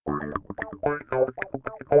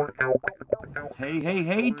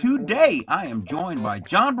Hey, today I am joined by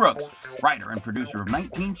John Brooks, writer and producer of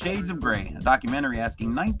 19 Shades of Grey, a documentary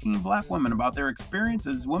asking 19 black women about their experience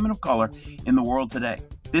as women of color in the world today.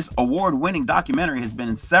 This award-winning documentary has been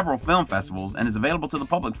in several film festivals and is available to the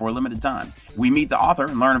public for a limited time. We meet the author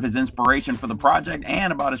and learn of his inspiration for the project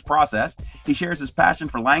and about his process. He shares his passion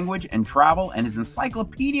for language and travel and his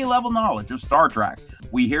encyclopedia-level knowledge of Star Trek.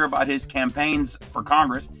 We hear about his campaigns for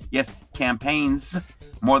Congress. Yes, campaigns.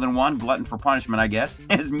 More than one, glutton for punishment, I guess.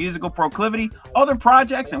 His musical proclivity, other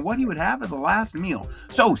projects, and what he would have as a last meal.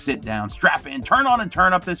 So sit down, strap in, turn on and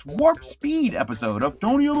turn up this warp speed episode of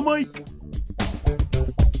Tony on the Mic.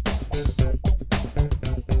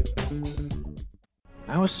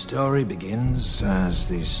 Our story begins, as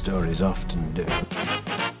these stories often do.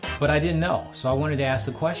 But I didn't know, so I wanted to ask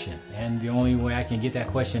the question. And the only way I can get that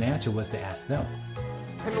question answered was to ask them.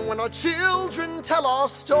 And when our children tell our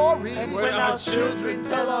story. And when our children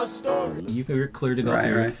tell our story. You're clear to go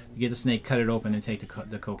through. Right. You get the snake, cut it open, and take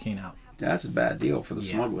the cocaine out. That's a bad deal for the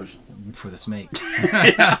smugglers. For the snake. You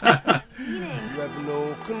have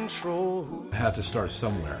no control. I had to start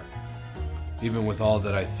somewhere. Even with all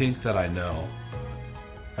that I think that I know,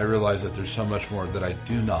 I realize that there's so much more that I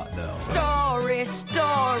do not know. Story,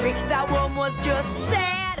 that one was just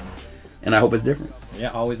sad. And I hope it's different.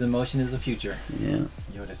 Yeah, always in motion is the future. Yeah.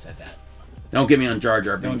 Yoda said that. Don't get me on Jar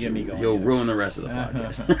Jar. Don't get me going. You'll ruin the rest of the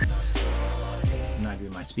podcast. I'm not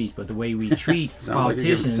giving my speech, but the way we treat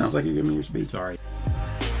politicians... sounds like you're giving me your speech. Sorry.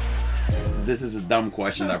 This is a dumb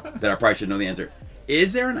question that I probably should know the answer.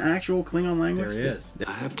 Is there an actual Klingon language? There is.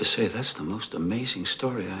 I have to say, that's the most amazing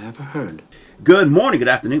story I ever heard. Good morning, good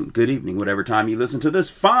afternoon, good evening, whatever time you listen to this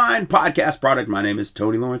fine podcast product. My name is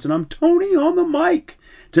Tony Lawrence, and I'm Tony on the Mic.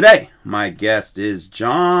 Today, my guest is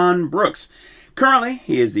John Brooks. Currently,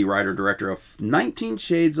 he is the writer-director of 19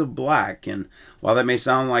 Shades of Black, and while that may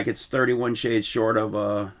sound like it's 31 shades short of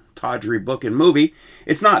a tawdry book and movie,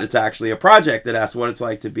 it's not. It's actually a project that asks what it's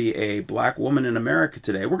like to be a black woman in America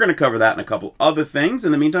today. We're going to cover that and a couple other things.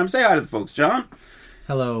 In the meantime, say hi to the folks, John.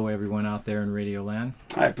 Hello, everyone out there in Radio Land.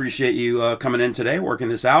 I appreciate you coming in today, working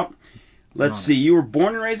this out. Let's see. You were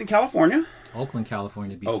born and raised in California. Oakland,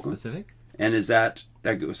 California, to be specific. And is that,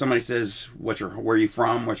 like, if somebody says, where are you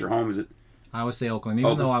from? What's your home? Is it? I always say Oakland.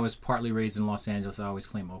 Even though I was partly raised in Los Angeles, I always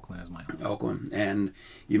claim Oakland as my home. Oakland. And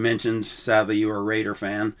you mentioned, sadly, you were a Raider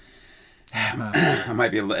fan. I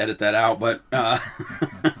might be able to edit that out, but...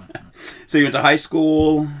 So you went to high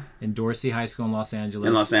school... In Dorsey High School in Los Angeles.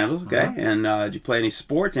 In Los Angeles, okay. And did you play any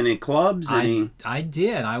sports, any clubs? I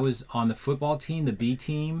did. I was on the football team, the B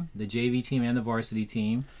team, the JV team, and the varsity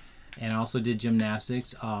team. And I also did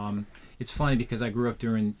gymnastics. It's funny because I grew up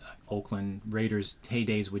during Oakland Raiders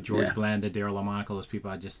heydays with George Blanda, Darryl LaMonaco, those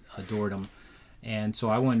people. I just adored them. And so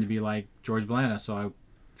I wanted to be like George Blanda. So I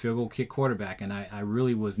field goal kick quarterback, and I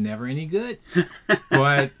really was never any good.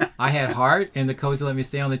 But I had heart, and the coach let me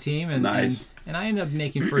stay on the team. And, nice. And I ended up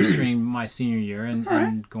making first string my senior year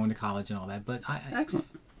and going to college and all that. But Excellent.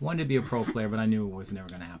 Wanted to be a pro player, but I knew it was never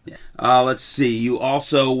going to happen. Let's see. You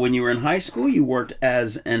also, when you were in high school, you worked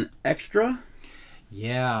as an extra?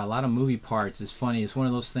 Yeah, a lot of movie parts. It's funny. It's one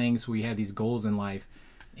of those things where you have these goals in life.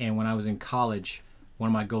 And when I was in college, one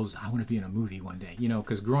of my goals, I want to be in a movie one day. You know,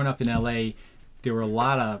 because growing up in L.A., there were a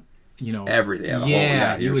lot of, everything.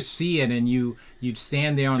 You would see it, and you'd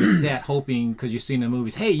stand there on the set hoping, because you've seen the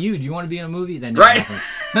movies, hey, do you want to be in a movie? That never happened.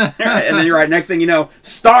 And then you're right, next thing you know,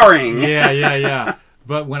 starring. Yeah.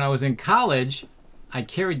 But when I was in college, I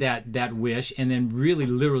carried that wish, and then really,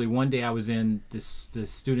 literally, one day I was in the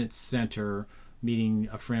student center meeting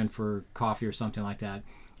a friend for coffee or something like that,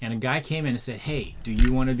 and a guy came in and said, hey, do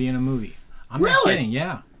you want to be in a movie? I'm not kidding,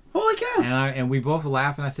 yeah. Holy cow. And we both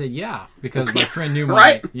laughed, and I said, yeah, because my friend knew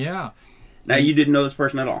Yeah. Now, you didn't know this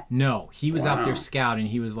person at all? No. He was out there scouting.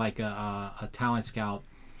 He was like a talent scout,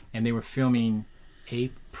 and they were filming a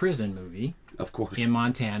prison movie. Of course. In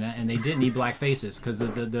Montana, and they didn't need black faces because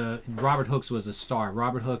the Robert Hooks was a star.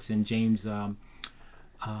 Robert Hooks and James, the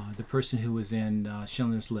person who was in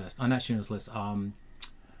Schindler's List. Not Schindler's List.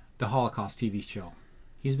 The Holocaust TV show.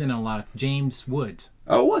 He's been in a lot of... James Woods.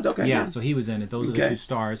 Oh, Woods, okay. Yeah, so he was in it. Those are the two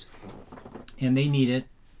stars. And they needed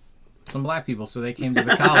some black people, so they came to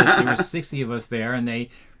the college. There were 60 of us there, and they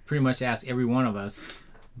pretty much asked every one of us.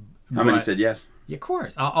 How many said yes? Yeah, of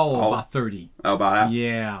course. About 30. Oh, about half?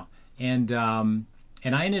 Yeah. And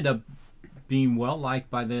I ended up being well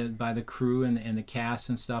liked by the crew and the cast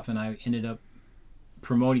and stuff, and I ended up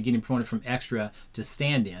getting promoted from extra to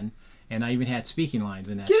stand-in. And I even had speaking lines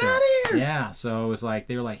in that show. Get out of Yeah, so it was like,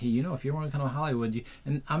 they were like, hey, you know, if you want to come to Hollywood,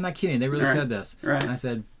 and I'm not kidding, they really said this. Right. And I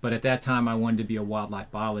said, but at that time I wanted to be a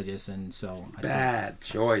wildlife biologist, and so I Bad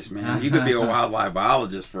choice, man. You could be a wildlife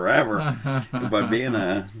biologist forever, but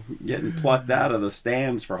getting plucked out of the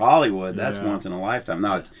stands for Hollywood, that's once in a lifetime.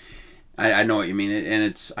 No, I know what you mean,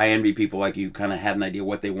 and I envy people like you, kind of had an idea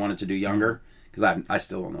what they wanted to do younger. Because I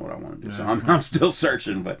still don't know what I want to do, so I'm still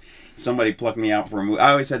searching. But if somebody plucked me out for a movie,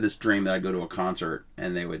 I always had this dream that I'd go to a concert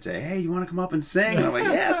and they would say, "Hey, you want to come up and sing?" And I'm like,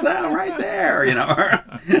 "Yes, I'm right there,"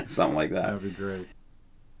 something like that. That'd be great.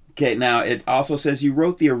 Okay, now it also says you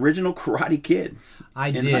wrote the original Karate Kid.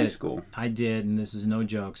 In high school. I did, and this is no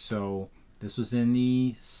joke. So this was in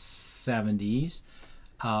the 70s.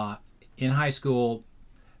 In high school,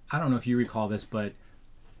 I don't know if you recall this, but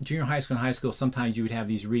junior high school and high school, sometimes you would have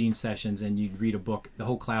these reading sessions and you'd read a book. The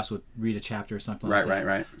whole class would read a chapter or something like that.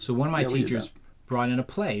 Right. So one of my teachers brought in a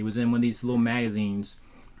play. It was in one of these little magazines,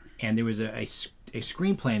 and there was a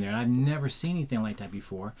screenplay in there, and I've never seen anything like that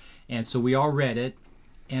before. And so we all read it,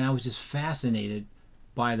 and I was just fascinated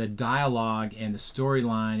by the dialogue and the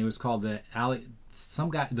storyline. It was called the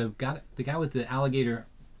guy with the alligator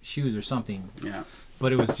shoes or something. Yeah.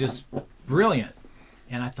 But it was just brilliant.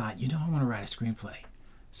 And I thought, I want to write a screenplay.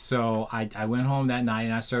 So I went home that night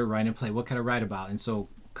and I started writing a play. What could I write about? And so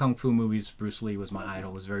Kung Fu movies, Bruce Lee was my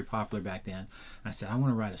idol, was very popular back then. I said, I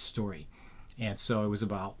want to write a story. And so it was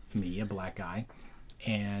about me, a black guy,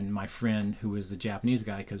 and my friend who was the Japanese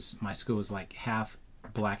guy, because my school was like half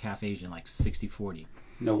black, half Asian, like 60-40.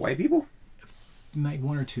 No white people? Maybe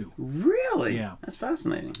one or two. Really? Yeah. That's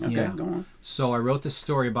fascinating. Okay, go on. So I wrote this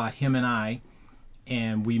story about him and I,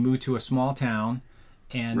 and we moved to a small town.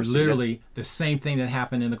 And literally, the same thing that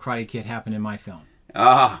happened in The Karate Kid happened in my film.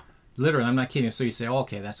 Ah. Literally, I'm not kidding. So you say,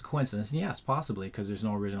 okay, that's a coincidence. And yes, possibly, because there's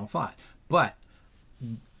no original thought. But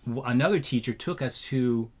another teacher took us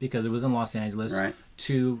to, because it was in Los Angeles,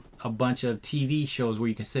 to a bunch of TV shows where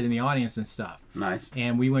you can sit in the audience and stuff. Nice.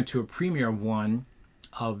 And we went to a premiere of one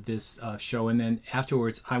of this show, and then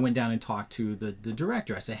afterwards I went down and talked to the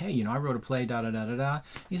director. I said, hey, I wrote a play, da-da-da-da-da.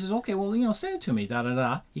 He says, okay, well, send it to me,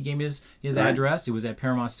 da-da-da. He gave me his address. It was at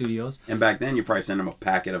Paramount Studios. And back then you probably sent him a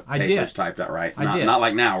packet of papers typed out, right? I did. Not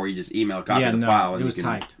like now where you just email a copy of the file. And it was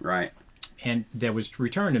typed. Right. And that was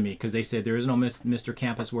returned to me because they said, there is no Mr.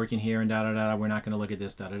 Campus working here and da-da-da, we're not going to look at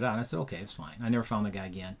this, da-da-da. And I said, okay, it's fine. I never found the guy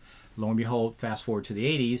again. Lo and behold, fast forward to the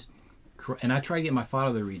 80s, and I tried to get my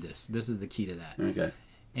father to read this. This is the key to that. Okay.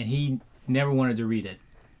 And he never wanted to read it,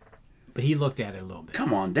 but he looked at it a little bit.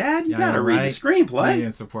 Come on, Dad, you got to read the screenplay. He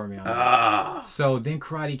didn't support me on that. So then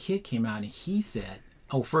Karate Kid came out, and he said,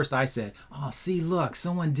 first I said, see, look,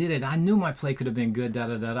 someone did it. I knew my play could have been good,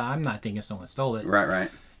 da-da-da-da. I'm not thinking someone stole it. Right.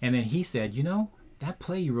 And then he said, that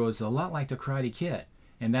play you wrote is a lot like The Karate Kid.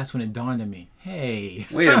 And that's when it dawned on me, hey.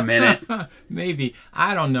 Wait a minute. Maybe.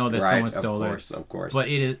 I don't know that someone stole it. Of course. But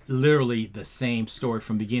it is literally the same story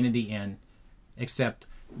from beginning to end, except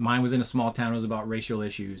mine was in a small town. It was about racial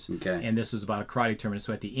issues. Okay. And this was about a karate tournament.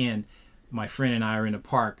 So at the end, my friend and I are in a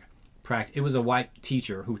park. It was a white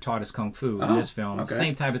teacher who taught us Kung Fu in this film. Okay.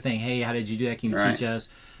 Same type of thing. Hey, how did you do that? Can you teach us?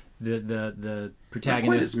 The protagonist.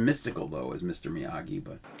 Not quite as mystical, though, as Mr. Miyagi,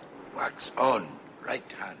 but... Wax on, right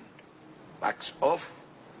hand. Wax off,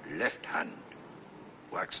 left hand.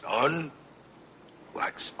 Wax on,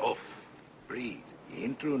 wax off. Breathe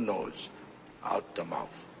in through nose, out the mouth.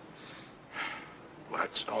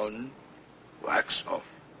 Wax on, wax off.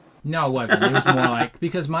 No, it wasn't. It was more like,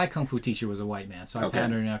 because my Kung Fu teacher was a white man, so I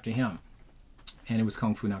patterned after him. And it was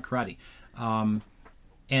Kung Fu, not karate.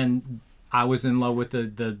 And I was in love with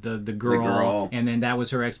the girl, and then that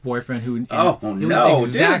was her ex-boyfriend who... dude,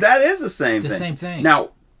 that is the same thing. The same thing.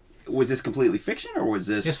 Now, was this completely fiction, or was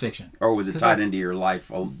this... It's fiction. Or was it tied into your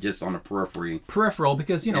life just on a periphery? Peripheral,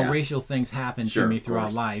 because, racial things happen to me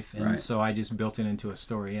throughout life, and so I just built it into a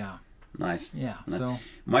story, Nice. Yeah, nice. so...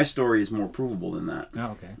 My story is more provable than that.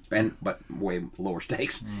 Oh, okay. But way lower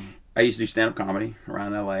stakes. I used to do stand-up comedy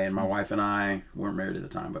around L.A., and my wife and I weren't married at the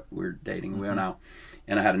time, but we were dating. We went out,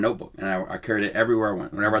 and I had a notebook, and I carried it everywhere I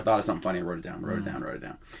went. Whenever I thought of something funny, I wrote it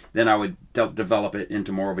down. Then I would develop it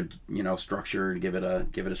into more of a structure, give it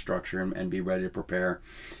a structure, and be ready to prepare.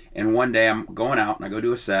 And one day I'm going out, and I go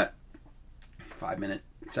do a set, 5-minute,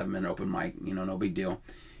 7-minute open mic, no big deal,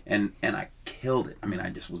 and I killed it. I mean, I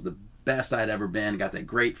just was the best I'd ever been, got that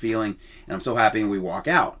great feeling, and I'm so happy, and we walk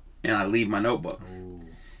out, and I leave my notebook. Ooh.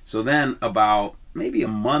 So then about maybe a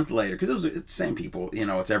month later, because it's the same people,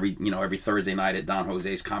 it's every Thursday night at Don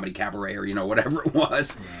Jose's Comedy Cabaret or, whatever it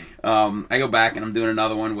was. Right. I go back and I'm doing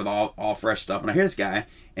another one with all fresh stuff, and I hear this guy,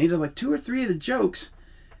 and he does like 2 or 3 of the jokes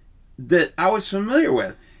that I was familiar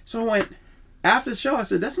with. So I went, after the show, I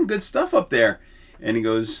said, "That's some good stuff up there." And he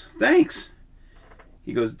goes, "Thanks."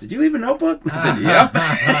 He goes, "Did you leave a notebook?" I said, "Yep."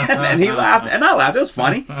 And he laughed, and I laughed. It was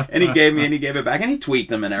funny. And he gave it back, and he tweaked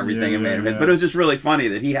them and everything and made them his. But it was just really funny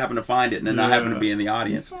that he happened to find it and then I happened to be in the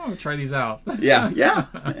audience. So I'm gonna try these out. Yeah.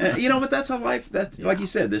 But that's how life. That's like you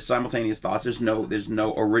said. There's simultaneous thoughts. There's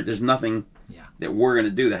nothing that we're gonna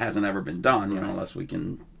do that hasn't ever been done. Unless we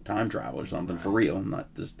can time travel or something for real,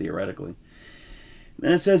 not just theoretically.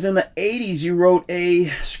 Then it says in the 80s you wrote a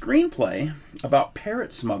screenplay about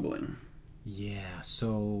parrot smuggling. Yeah,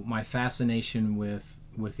 so my fascination with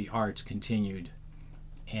the arts continued,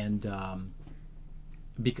 and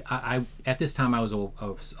I at this time I was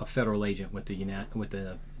a federal agent with the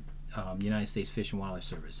United States Fish and Wildlife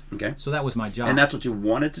Service. Okay, so that was my job. And that's what you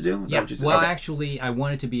wanted to do? Actually, I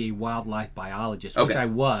wanted to be a wildlife biologist, which I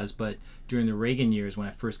was, but during the Reagan years when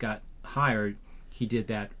I first got hired, he did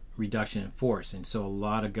that reduction in force, and so a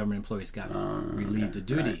lot of government employees got relieved of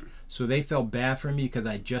duty. Right. So they felt bad for me because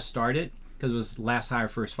I just started. Because it was last hired,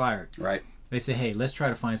 first fired. Right. They say, hey, let's try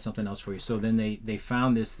to find something else for you. So then they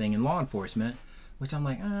found this thing in law enforcement, which I'm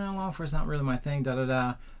like, law enforcement's not really my thing,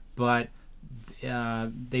 da-da-da. But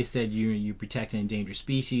they said, you protect an endangered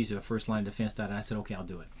species, you're the first line of defense, da-da. I said, okay, I'll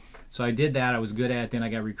do it. So I did that. I was good at it. Then I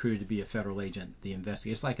got recruited to be a federal agent, the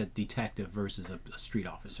investigator. It's like a detective versus a street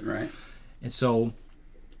officer. Right. And so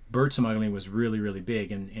bird smuggling was really, really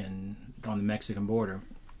big on the Mexican border.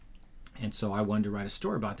 And so I wanted to write a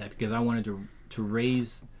story about that because I wanted to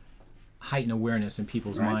raise heightened awareness in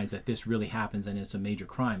people's minds that this really happens and it's a major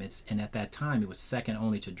crime. And at that time, it was second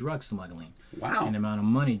only to drug smuggling. Wow. And the amount of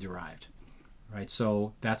money derived. Right.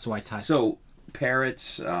 So that's why So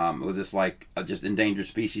parrots, was this like just endangered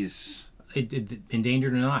species?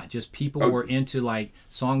 Endangered or not. Just people were into like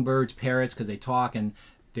songbirds, parrots, because they talk and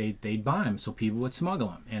they'd buy them. So people would smuggle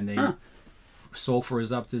them. And they... sold for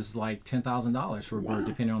is up to like $10,000 for a bird,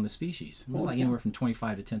 depending on the species. It was like anywhere from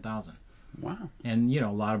 $25,000 to $10,000. Wow! And a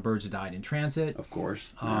lot of birds died in transit. Of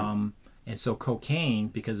course. And so cocaine,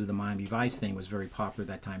 because of the Miami Vice thing, was very popular at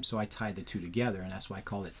that time. So I tied the two together, and that's why I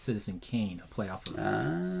call it Citizen Kane, a play off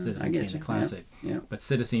of Citizen Kane, the classic. Yeah. But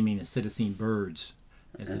citizen meaning citizen birds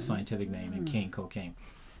is the scientific name, and cane, cocaine.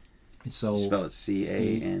 And so you spell it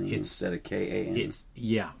C-A-N instead of K-A-N.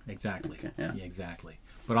 Exactly. Okay, yeah, exactly.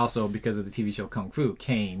 But also because of the TV show Kung Fu,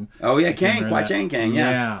 Kane. Oh yeah, Kane, Kwai Chang Kane,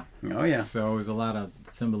 yeah. Oh yeah. So there's a lot of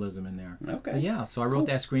symbolism in there. Okay. But yeah, so I wrote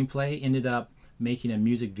that screenplay, ended up making a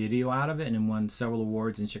music video out of it, and won several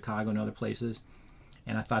awards in Chicago and other places.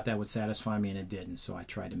 And I thought that would satisfy me, and it didn't. So I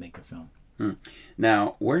tried to make the film.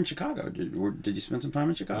 Now, where in Chicago? Did you spend some time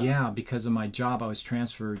in Chicago? Yeah, because of my job, I was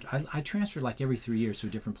transferred. I transferred like every 3 years to a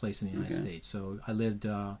different place in the United States. So I lived...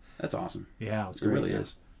 That's awesome. Yeah, it's great. It really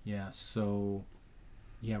is. Yeah, so...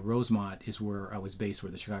 Yeah, Rosemont is where I was based,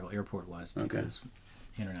 where the Chicago airport was, because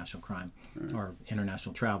international crime or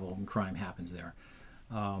international travel and crime happens there.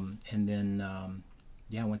 And then,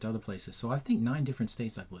 I went to other places. So I think 9 different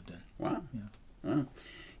states I've lived in. Wow. Yeah.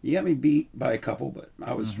 You got me beat by a couple, but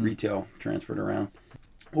I was retail transferred around.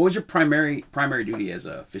 What was your primary duty as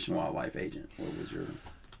a fish and wildlife agent? What was your...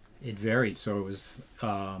 It varied. So it was...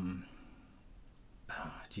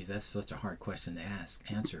 that's such a hard question to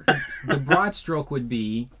answer. The broad stroke would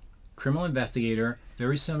be criminal investigator,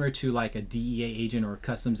 very similar to like a DEA agent or a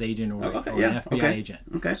customs agent or an FBI agent.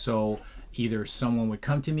 Okay. So either someone would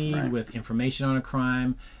come to me with information on a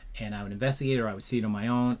crime, and I would investigate, or I would see it on my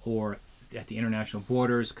own, or at the international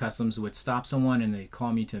borders, customs would stop someone and they'd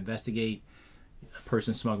call me to investigate a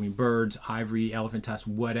person smuggling birds, ivory, elephant tusks,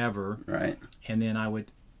 whatever. Right. And then I would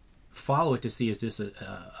follow it to see, is this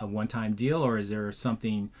a one-time deal or is there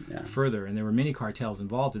something further? And there were many cartels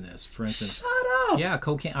involved in this. For instance, shut up. Yeah,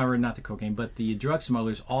 cocaine, or not the cocaine, but the drug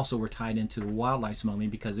smugglers also were tied into the wildlife smuggling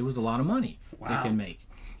because it was a lot of money they can make.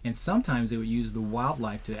 And sometimes they would use the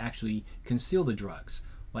wildlife to actually conceal the drugs.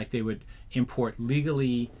 Like they would import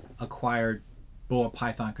legally acquired boa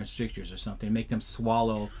python constrictors or something and make them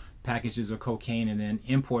swallow packages of cocaine and then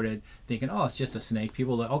import it thinking, oh, it's just a snake.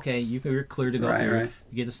 People are like, okay, you're clear to go through. Right.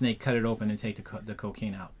 You get the snake, cut it open, and take the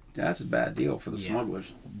cocaine out. That's a bad deal for the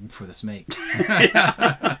smugglers. For the snake. But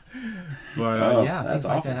things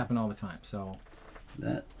like that happen all the time. So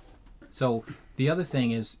the other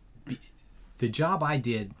thing is the job I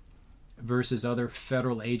did versus other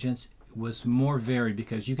federal agents was more varied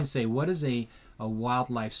because you can say, what does a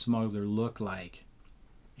wildlife smuggler look like?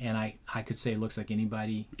 And I could say it looks like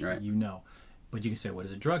anybody you know. But you can say, what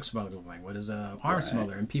does a drug smuggler look like? What does an arms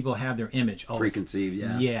smuggler? And people have their image. Oh, preconceived,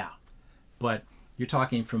 yeah. But You're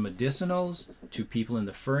talking from medicinals to people in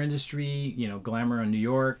the fur industry, glamour in New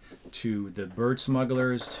York, to the bird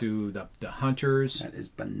smugglers, to the hunters. That is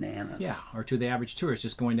bananas. Yeah, or to the average tourist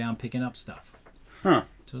just going down picking up stuff. Huh.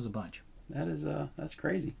 So there's a bunch. That's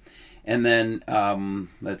crazy. And then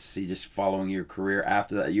let's see, just following your career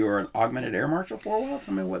after that, you were an augmented air marshal for a while.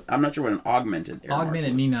 Tell me what. I'm not sure what an augmented air marshal is.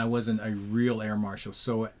 Augmented meaning I wasn't a real air marshal.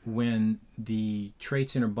 So when the Trade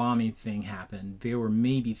Center bombing thing happened, there were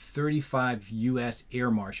maybe 35 U.S. air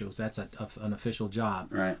marshals. That's an official job.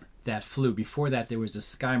 Right. That flew. Before that, there was a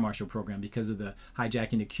Sky Marshal program because of the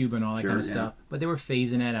hijacking to Cuba and all that kind of stuff. But they were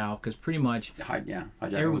phasing that out because pretty much...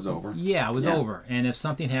 hijacking was over. Yeah, it was over. And if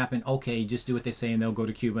something happened, okay, just do what they say and they'll go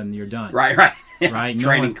to Cuba and you're done. Right. Right?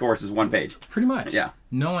 Training course is 1 page. Pretty much. Yeah.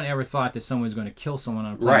 No one ever thought that someone was going to kill someone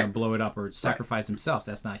on a plane or blow it up or sacrifice themselves.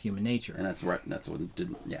 That's not human nature. And that's right. That's what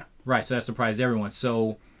didn't... Yeah. Right, so that surprised everyone.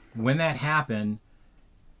 So when that happened,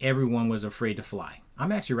 everyone was afraid to fly.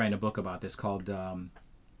 I'm actually writing a book about this called...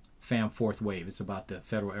 FAM Fourth Wave. It's about the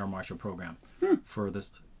Federal Air Marshal Program for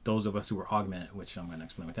those of us who were augmented, which I'm going to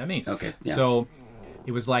explain what that means. Okay. Yeah. So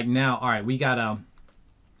it was like, now, all right, we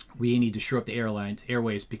need to shore up the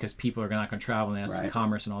airways because people are not going to travel and that's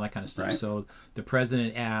commerce and all that kind of stuff. Right. So the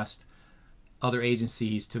president asked other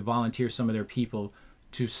agencies to volunteer some of their people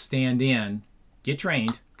to stand in, get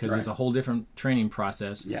trained, because there's a whole different training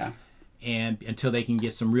process. Yeah. And until they can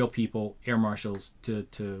get some real people, air marshals, to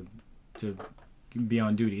be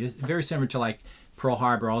on duty. It's very similar to like Pearl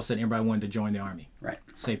Harbor. All of a sudden, everybody wanted to join the Army. Right.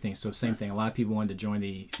 Same thing. So same thing. A lot of people wanted to join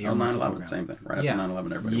the Air 9/11, Marshal program. same thing. Right after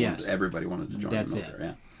 9/11, everybody wanted to join the military.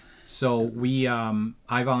 Yeah. So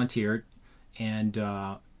I volunteered, and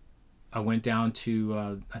I went down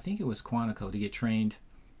to I think it was Quantico to get trained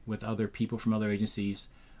with other people from other agencies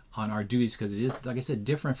on our duties, because it is, like I said,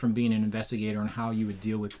 different from being an investigator on how you would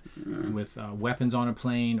deal with weapons on a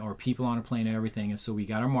plane or people on a plane and everything. And so we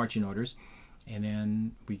got our marching orders. And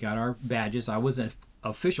then we got our badges. I wasn't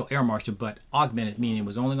official air marshal, but augmented, meaning it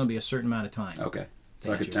was only going to be a certain amount of time. Okay. It's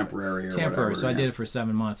like a temporary or temporary. whatever. So I did it for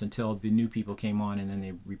 7 months until the new people came on, and then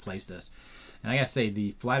they replaced us. And I got to say,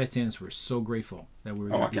 the flight attendants were so grateful that we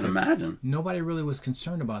were there. I can imagine. Nobody really was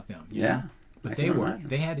concerned about them. You know? But they were.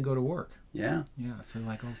 They had to go to work. Yeah. Yeah. So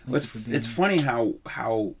like, it's funny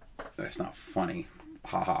how it's not funny,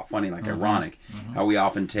 funny like ironic, how we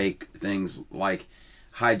often take things like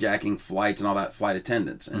hijacking flights and all that, flight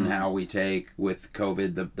attendants, and how we take with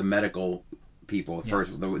COVID the medical people,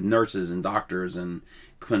 first the nurses and doctors and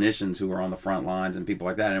clinicians who are on the front lines and people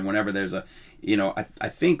like that. And whenever there's a,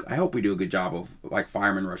 I hope we do a good job of like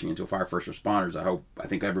firemen rushing into a fire, first responders. I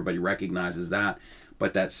think everybody recognizes that,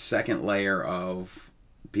 but that second layer of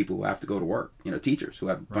people who have to go to work, teachers who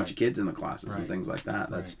have a bunch of kids in the classes and things like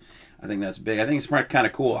that. I think that's big. I think it's kind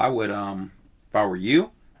of cool. I would, if I were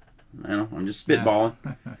you, I'm just spitballing.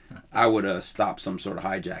 I would stop some sort of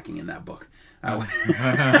hijacking in that book. I would.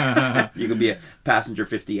 You could be a passenger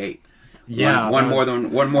 58. Yeah, one more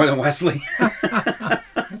than Wesley.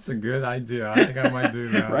 That's a good idea. I think I might do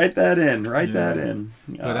that. Write that in.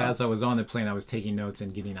 But as I was on the plane, I was taking notes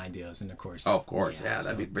and getting ideas, and of course. Oh, of course,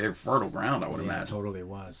 that'd be very fertile ground, I would imagine. Totally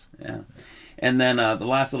was. Yeah, and then the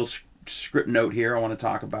last little script note here I want to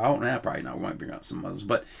talk about. Probably not. We might bring up some others,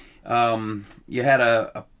 but you had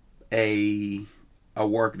a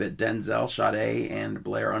work that Denzel, Sade, and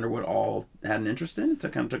Blair Underwood all had an interest in, to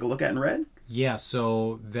kind of took a look at and read. Yeah,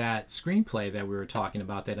 so that screenplay that we were talking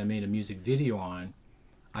about that I made a music video on,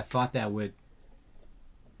 I thought that would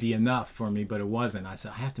be enough for me, but it wasn't. I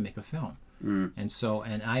said, I have to make a film.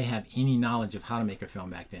 And I have any knowledge of how to make a film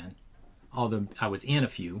back then. Although I was in a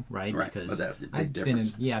few, right? Because I've been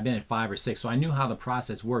in 5 or 6, so I knew how the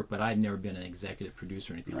process worked, but I'd never been an executive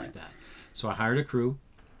producer or anything like that. So I hired a crew,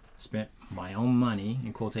 spent my own money,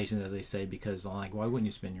 in quotations as they say, because I'm like, why wouldn't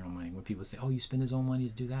you spend your own money? When people say, oh, you spend his own money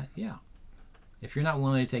to do that? Yeah. If you're not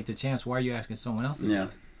willing to take the chance, why are you asking someone else to do it?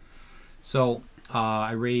 So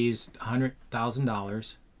I raised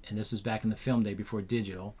 $100,000, and this was back in the film day before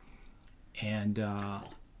digital, and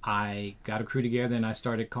I got a crew together and I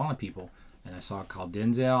started calling people. And I called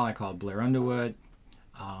Denzel, I called Blair Underwood,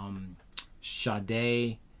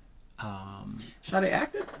 Sade. Sade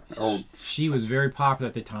acted? She was very popular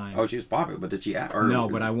at the time. Oh, she was popular, but did she act? No,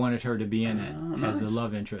 but I wanted her to be in it as the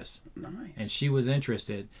love interest. Nice. And she was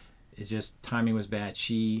interested. It's just timing was bad.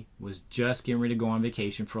 She was just getting ready to go on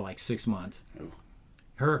vacation for like 6 months. Ooh.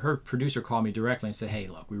 Her producer called me directly and said, hey,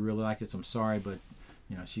 look, we really liked this. I'm sorry, but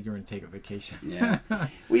she's going to take a vacation. Yeah.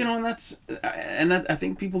 Well, and I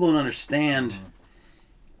think people don't understand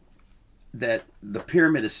that the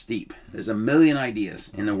pyramid is steep. There's a million ideas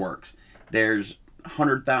in the works. There's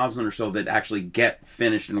 100,000 or so that actually get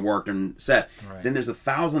finished and worked and set. Right. Then there's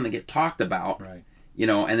 1,000 that get talked about. Right. You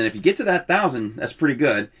know, and then if you get to that 1,000, that's pretty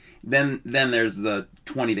good. Then there's the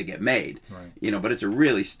 20 that get made. Right. You know, but it's a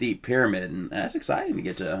really steep pyramid, and that's exciting to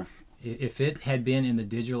get to. If it had been in the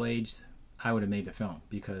digital age, I would have made the film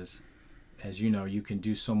because, as you know, you can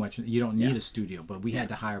do so much. You don't need a studio, but we had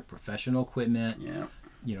to hire professional equipment. Yeah.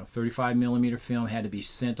 You know, 35 millimeter film had to be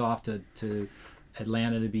sent off to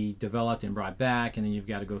Atlanta to be developed and brought back, and then you've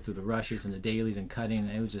got to go through the rushes and the dailies and cutting,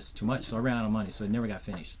 and it was just too much. So I ran out of money, so it never got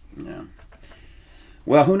finished. Yeah.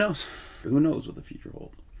 Well, who knows? Who knows what the future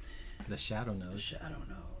holds? The shadow knows. The shadow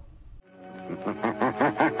knows.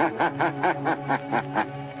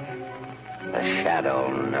 The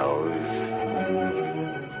shadow knows.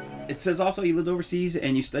 It says also you lived overseas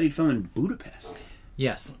and you studied film in Budapest.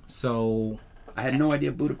 Yes. So I had no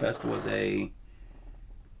idea Budapest was a...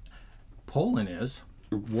 Poland is.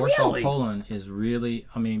 Warsaw, Really? Poland is really...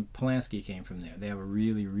 I mean, Polanski came from there. They have a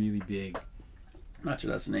really, really big... I'm not sure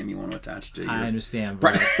that's the name you want to attach to. I understand.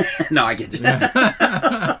 But, no, I get you.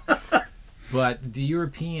 But the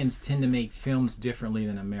Europeans tend to make films differently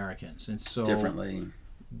than Americans. And so... Differently.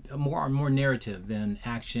 More narrative than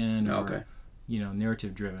action or... Okay. You know,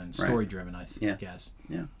 narrative driven, story driven, I guess.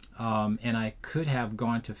 Yeah. And I could have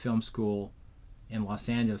gone to film school in Los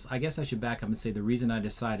Angeles. I guess I should back up and say the reason I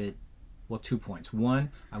decided, well, 2 points. One,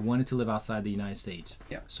 I wanted to live outside the United States.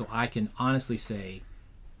 Yeah. So I can honestly say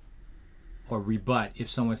or rebut if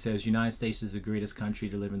someone says United States is the greatest country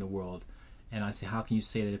to live in the world. And I say, how can you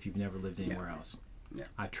say that if you've never lived anywhere else? Yeah.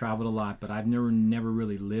 I've traveled a lot, but I've never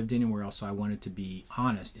really lived anywhere else, so I wanted to be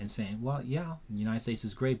honest and saying, well, yeah, the United States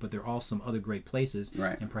is great, but there are also some other great places,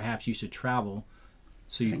 right. and perhaps you should travel.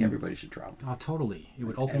 So you I think everybody should travel. Oh, totally. It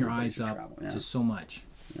would open your eyes up to so much,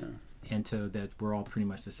 and to that we're all pretty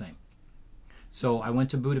much the same. So I went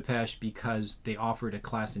to Budapest because they offered a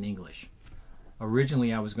class in English.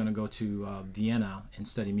 Originally, I was going to go to Vienna and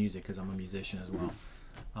study music because I'm a musician as well.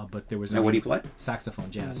 But there was no... Now, what do you play? Saxophone,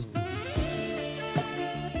 jazz.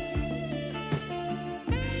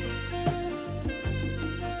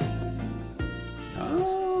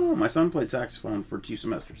 Oh, my son played saxophone for 2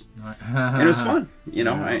 semesters. And it was fun, you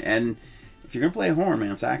know. And if you're going to play a horn,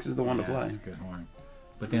 man, sax is the one to play. It's a good horn.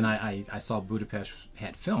 But then I saw Budapest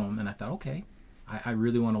had film, and I thought, okay, I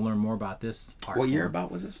really want to learn more about this art What year form.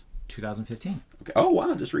 about was this? 2015. Okay. Oh,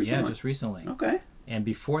 wow, just recently. Yeah, just recently. Okay. And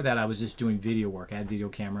before that, I was just doing video work. I had video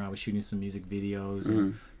camera. I was shooting some music videos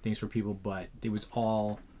and things for people, but it was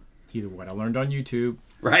all either what I learned on YouTube,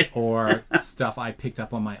 right, or stuff I picked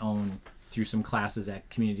up on my own through some classes at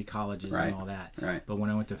community colleges and all that. Right. But when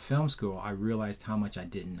I went to film school, I realized how much I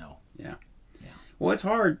didn't know. Yeah. Well, it's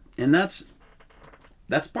hard, and that's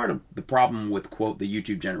part of the problem with, quote, the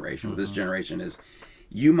YouTube generation, with this generation, is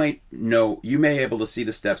you may be able to see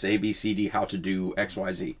the steps A, B, C, D, how to do X,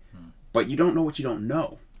 Y, Z, but you don't know what you don't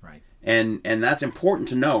know. Right. And that's important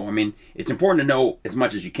to know. I mean, it's important to know as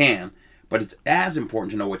much as you can, but it's as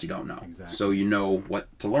important to know what you don't know. Exactly. So you know what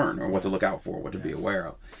to learn or what to look out for, what to be aware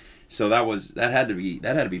of. So that had to be,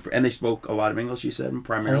 and they spoke a lot of English, you said,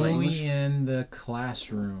 primarily Only English? in the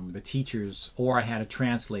classroom, the teachers, or I had a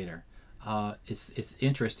translator. It's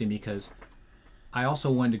interesting because I also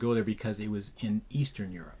wanted to go there because it was in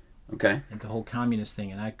Eastern Europe. Okay. And the whole communist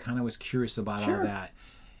thing, and I kind of was curious about all that.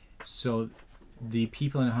 So the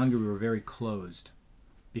people in Hungary were very closed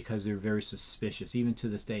because they're very suspicious, even to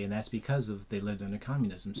this day, and that's because of they lived under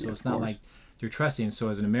communism. So it's not like they're trusting. So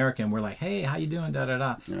as an American, we're like, hey, how you doing? Da da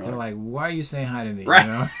da. They're like, why are you saying hi to me? Right.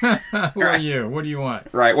 You know? Who are you? What do you want?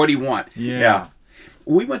 Right. What do you want? Yeah.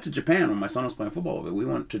 We went to Japan when my son was playing football. We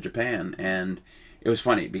went to Japan, and it was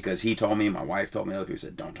funny because he told me, my wife told me, other people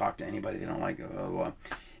said, don't talk to anybody they don't like.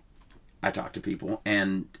 I talk to people,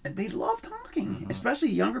 and they love talking, especially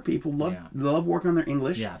younger people. Love working on their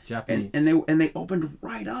English. Yeah, Japanese. And they opened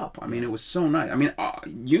right up. I mean, it was so nice. I mean,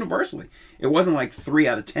 universally, it wasn't like 3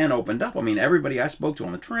 out of 10 opened up. I mean, everybody I spoke to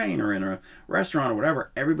on the train or in a restaurant or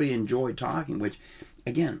whatever, everybody enjoyed talking. Which,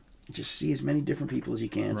 again, just see as many different people as you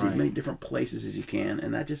can, see as many different places as you can,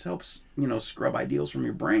 and that just helps, scrub ideals from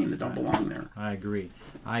your brain that don't belong there. I agree.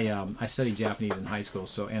 I studied Japanese in high school,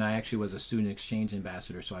 and I actually was a student exchange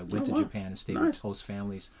ambassador, so I went to Japan and stayed with host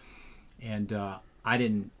families. And I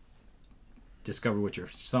didn't discover what your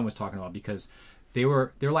son was talking about because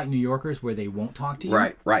they're like New Yorkers where they won't talk to you.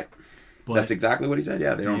 Right. But that's exactly what he said.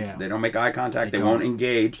 Yeah, they don't make eye contact. They won't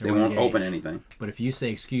engage. They won't open anything. But if you say,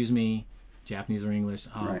 "Excuse me," Japanese or English,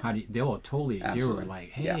 how do you, they will totally. They were like,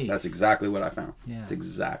 "Hey." Yeah, that's exactly what I found. Yeah. That's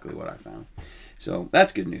exactly what I found. So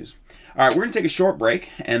that's good news. All right, we're going to take a short break,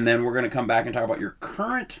 and then we're going to come back and talk about your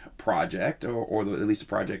current project, or at least the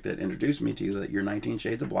project that introduced me to you, your 19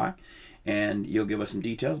 Shades of Black. And you'll give us some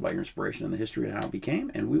details about your inspiration and the history and how it became,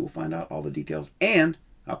 and we will find out all the details and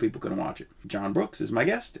how people can watch it. John Brooks is my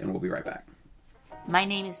guest, and we'll be right back. My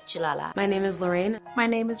name is Chilala. My name is Lorraine. My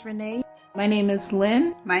name is Renee. My name is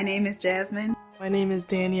Lynn. My name is Jasmine. My name is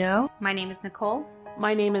Danielle. My name is Nicole.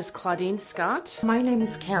 My name is Claudine Scott. My name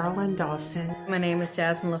is Carolyn Dawson. My name is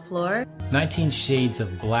Jasmine LaFleur. 19 Shades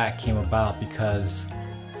of Black came about because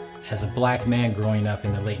as a black man growing up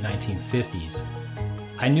in the late 1950s,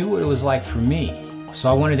 I knew what it was like for me. So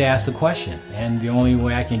I wanted to ask the question, and the only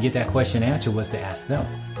way I can get that question answered was to ask them.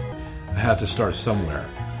 I had to start somewhere.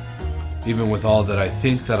 Even with all that I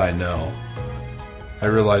think that I know, I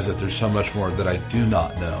realize that there's so much more that I do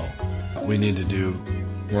not know. We need to do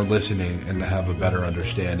more listening and to have a better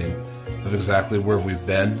understanding of exactly where we've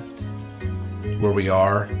been, where we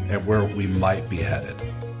are, and where we might be headed.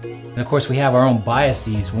 And of course, we have our own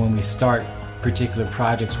biases when we start particular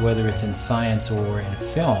projects, whether it's in science or in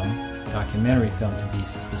film, documentary film to be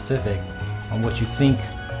specific, on what you think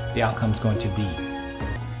the outcome is going to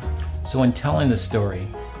be. So in telling the story,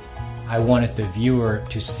 I wanted the viewer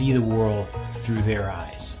to see the world through their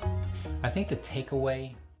eyes. I think the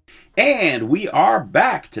takeaway... And we are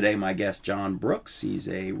back today. My guest, John Brooks. He's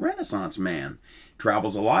a Renaissance man.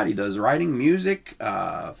 Travels a lot. He does writing, music,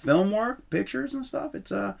 film work, pictures and stuff.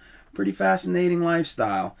 It's a pretty fascinating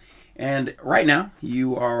lifestyle. And right now,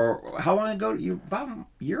 you are, how long ago? About a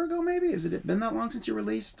year ago, maybe? Has it been that long since you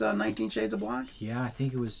released 19 Shades of Black? Yeah, I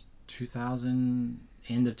think it was 2000,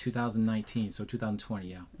 end of 2019, so 2020,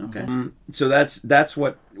 yeah. Okay. So that's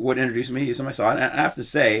what introduced me to somebody I saw it. And I have to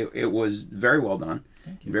say, it was very well done.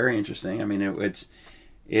 Thank you. Very interesting. I mean,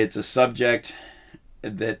 it's a subject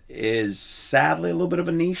that is sadly a little bit of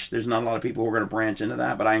a niche. There's not a lot of people who are going to branch into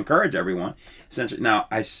that, but I encourage everyone. Essentially, now,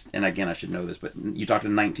 and again, I should know this, but you talked to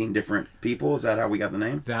 19 different people. Is that how we got the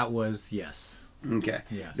name? That was, yes. Okay.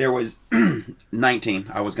 Yes. There was 19,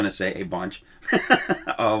 I was going to say a bunch,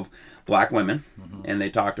 of black women, and they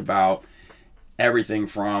talked about everything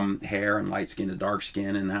from hair and light skin to dark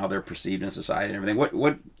skin and how they're perceived in society and everything.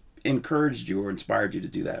 What encouraged you or inspired you to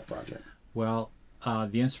do that project? Well,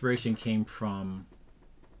 the inspiration came from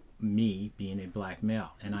me being a black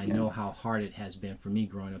male, and I know how hard it has been for me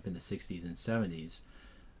growing up in the 60s and 70s,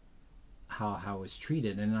 how I was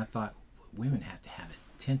treated, and I thought women have to have it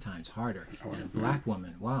 10 times harder than a black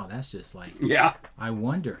woman. Wow, that's just like, yeah. I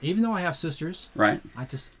wonder, even though I have sisters, right? I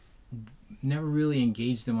just never really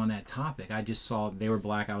engaged them on that topic. I just saw they were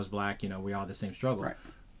black, I was black, we all had the same struggle. Right.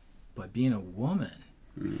 But being a woman,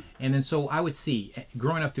 and then so I would see,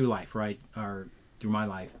 growing up through life, right, or through my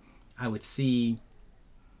life, I would see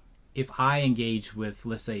if I engaged with,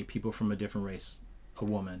 let's say, people from a different race, a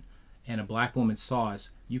woman, and a black woman saw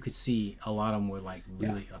us, you could see a lot of them were like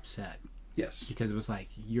really upset. Yes. Because it was like,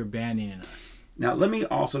 you're abandoning us. Now, let me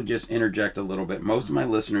also just interject a little bit. Most of my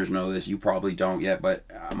listeners know this. You probably don't yet, but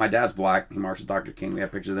my dad's black. He marched with Dr. King. We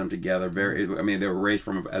have pictures of them together. They were raised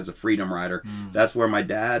as a freedom rider. That's where my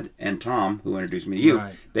dad and Tom, who introduced me to you,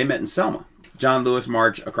 they met in Selma. John Lewis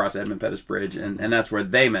March across Edmund Pettus Bridge, and that's where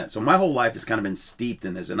they met. So my whole life has kind of been steeped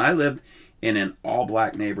in this. And I lived in an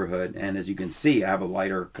all-black neighborhood, and as you can see, I have a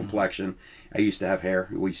lighter complexion. I used to have hair.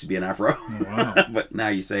 We used to be an afro. Oh, wow. But now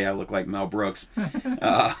you say I look like Mel Brooks.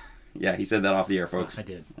 Yeah, he said that off the air, folks. I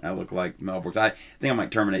did. I look like Mel Brooks. I think I might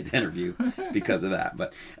terminate the interview because of that.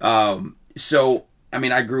 But so, I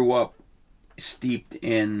mean, I grew up steeped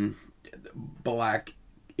in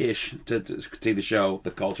black-ish to see the show,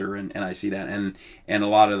 the culture, and I see that. And a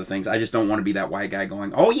lot of the things. I just don't want to be that white guy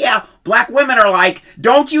going, oh, yeah, black women are like,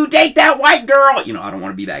 don't you date that white girl. I don't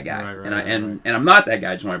want to be that guy. Right, and I'm not that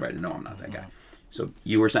guy. I just want everybody to know I'm not that guy. So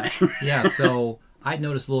you were saying. Yeah, so I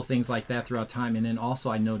noticed little things like that throughout time, and then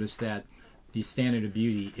also I noticed that the standard of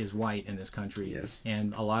beauty is white in this country. Yes.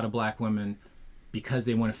 And a lot of black women, because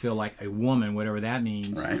they want to feel like a woman, whatever that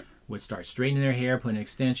means, would start straightening their hair, putting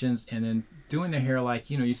extensions, and then doing their hair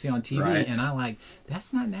like, you see on TV. Right. And I like,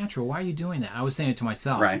 that's not natural. Why are you doing that? I was saying it to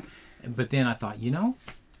myself. Right. But then I thought,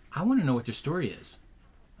 I want to know what their story is.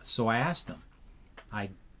 So I asked them.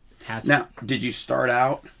 Now, did you start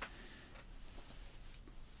out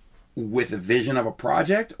with a vision of a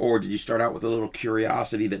project, or did you start out with a little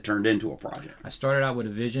curiosity that turned into a project? I started out with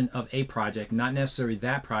a vision of a project, not necessarily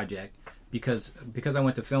that project, because I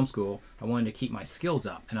went to film school, I wanted to keep my skills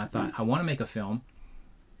up, and I thought, I want to make a film,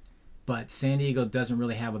 but San Diego doesn't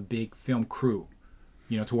really have a big film crew,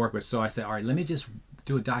 to work with. So I said, all right, let me just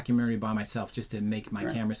do a documentary by myself just to make my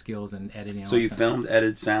camera skills and editing. So you filmed,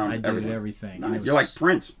 edited, sound, I did everything. Nice. You're like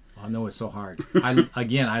Prince. I know it's so hard.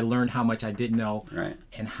 I learned how much I didn't know, right,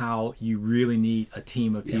 and how you really need a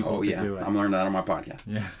team of people to do it. I'm learning that on my podcast.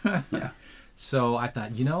 Yeah. Yeah. So I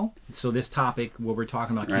thought, so this topic, what we're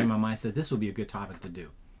talking about, came to my mind. I said, this would be a good topic to do.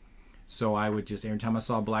 So I would just, every time I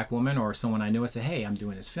saw a black woman or someone I knew, I'd say, hey, I'm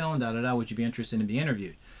doing this film, would you be interested in being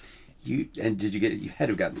interviewed? You had to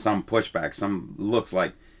have gotten some pushback, some looks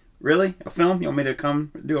like, really? A film? You want me to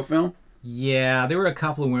come do a film? Yeah, there were a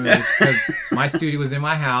couple of women because my studio was in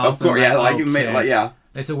my house. Of course, yeah.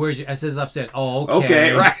 They said, "Where's you?" I said, "Upset." Oh, okay.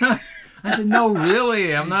 Okay, right. I said, "No,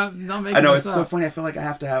 really, I'm not making." I know this it's up. so funny. I feel like I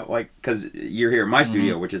have to have because you're here in my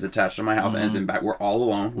studio, which is attached to my house, and it's in back. We're all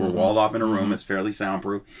alone. We're walled off in a room. It's fairly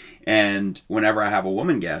soundproof, and whenever I have a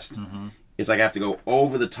woman guest. It's like I have to go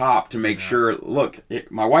over the top to make sure, look,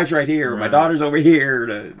 my wife's right here, my daughter's over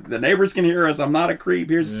here, the neighbors can hear us, I'm not a creep,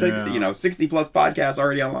 here's 60 plus podcasts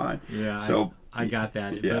already online. Yeah, so I got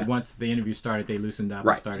that. Yeah. But once the interview started, they loosened up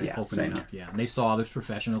and started opening up. Yeah, and they saw this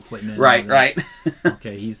professional equipment. Right.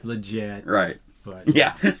 Okay, he's legit. Right. But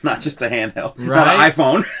yeah, not just a handheld, right? Not an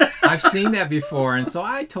iPhone. I've seen that before, and so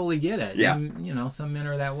I totally get it. Yeah. And, some men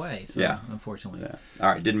are that way. So, yeah. Unfortunately. Yeah.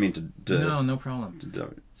 All right. Didn't mean to no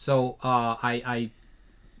problem. So I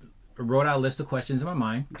wrote out a list of questions in my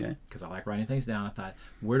mind. Okay. Because I like writing things down. I thought,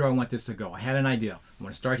 where do I want this to go? I had an idea. I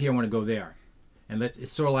want to start here. I want to go there. And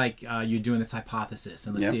it's sort of like you're doing this hypothesis,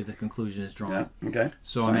 and let's see if the conclusion is drawn. Yeah. Okay.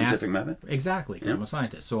 So scientific method. Exactly, because I'm a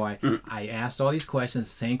scientist. So I asked all these questions,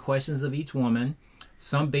 the same questions of each woman,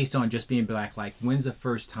 some based on just being black, like when's the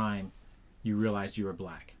first time you realized you were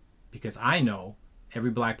black? Because I know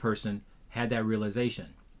every black person had that realization.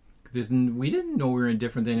 Because we didn't know we were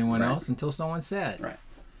indifferent to anyone else until someone said. Right.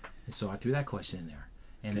 And so I threw that question in there.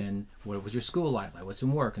 And then what was your school life like? What's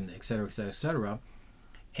in work? And et cetera, et cetera, et cetera.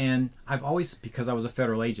 And I've always, because I was a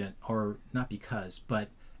federal agent, or not because, but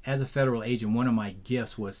as a federal agent, one of my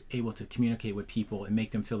gifts was able to communicate with people and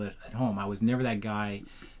make them feel at home. I was never that guy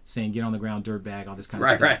saying, get on the ground, dirtbag, all this kind of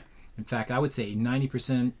stuff. Right. In fact, I would say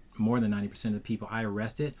 90%, more than 90% of the people I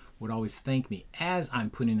arrested would always thank me as I'm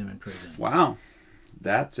putting them in prison. Wow.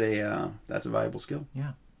 That's a valuable skill.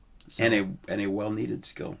 Yeah. So, and a well-needed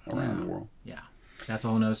skill around the world. Yeah. That's a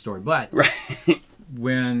whole nother story. But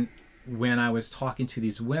when I was talking to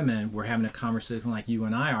these women, we're having a conversation like you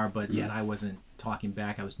and I are, but yet I wasn't talking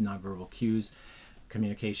back. I was nonverbal cues,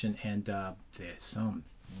 communication, and there's some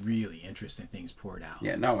really interesting things poured out.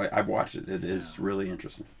 Yeah, no, I've watched it. It is really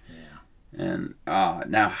interesting. Yeah. And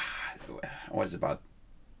now, what is it about?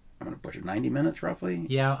 I'm going to butcher 90 minutes roughly?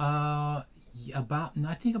 Yeah, about an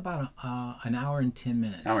hour and 10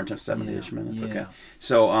 minutes. Hour and 10, 70-ish minutes, yeah. Okay.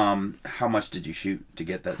 So, how much did you shoot to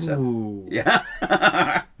get that set? Ooh.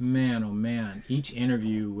 Yeah. Man, oh man. Each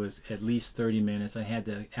interview was at least 30 minutes. I had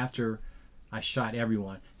to, after I shot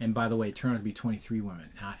everyone, and by the way, it turned out to be 23 women.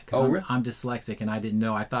 Really? I'm dyslexic, and I didn't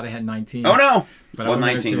know. I thought I had 19. Oh, no. But well,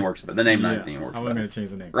 19 works, but the name 19 works. I wasn't going to change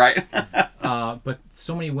the name. Right. But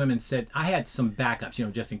so many women said, I had some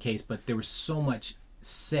backups, just in case, but there was so much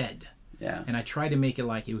said. Yeah. And I tried to make it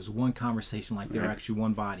like it was one conversation, like they're actually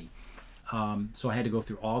one body. So I had to go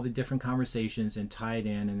through all the different conversations and tie it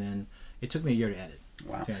in, and then it took me a year to edit.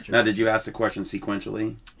 Wow. Now, did you ask the questions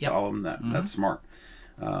sequentially to all of them? That's smart.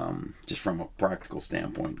 Just from a practical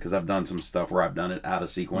standpoint, because I've done some stuff where I've done it out of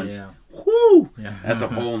sequence. Yeah. Whoo! Yeah. That's a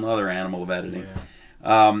whole nother animal of editing.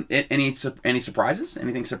 Yeah. Any surprises?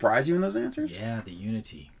 Anything surprise you in those answers? Yeah, the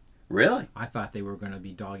unity. Really? I thought they were going to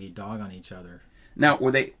be dog eat dog on each other. Now,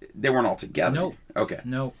 were they weren't all together? Nope. Okay.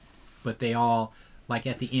 Nope. But they all, like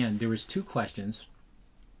at the end, there was 2 questions.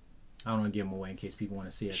 I don't want to give them away in case people want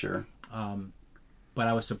to see it. Sure. But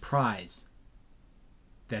I was surprised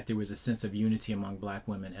that there was a sense of unity among black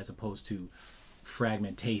women as opposed to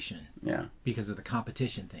fragmentation. Yeah. Because of the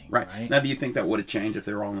competition thing. Right. Now, do you think that would have changed if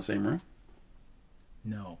they were all in the same room?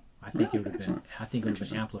 No. I think it would have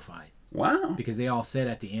been amplified. Wow. Because they all said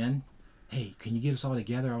at the end, hey, can you get us all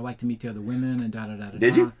together? I would like to meet the other women and da-da-da-da-da.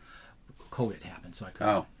 Did you? COVID happened, so I couldn't.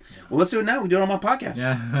 Oh. Yeah. Well, let's do it now. We do it on my podcast.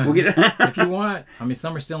 Yeah. We'll get it. If you want. I mean,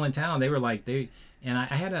 some are still in town. They were like, and I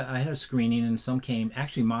had a screening, and some came.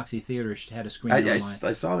 Actually, Moxie Theater had a screening online.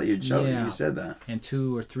 I saw that you showed you said that. And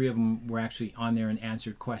 2 or 3 of them were actually on there and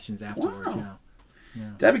answered questions afterwards. Wow.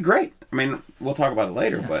 Yeah. That'd be great. I mean, we'll talk about it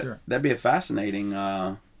later, but sure. That'd be a fascinating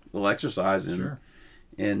little exercise in sure.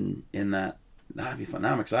 in that. That'd be fun.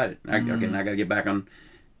 Now I'm excited. Okay, now I got to get back on.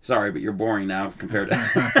 Sorry, but you're boring now compared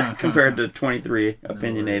to 23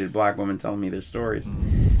 opinionated black women telling me their stories.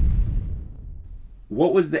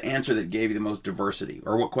 What was the answer that gave you the most diversity,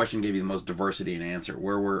 or what question gave you the most diversity in answer?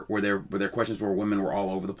 Were there questions where women were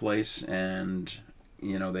all over the place, and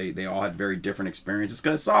You know, they all had very different experiences.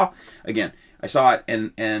 Because I saw it,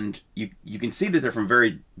 and you can see that they're from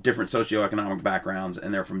very different socioeconomic backgrounds,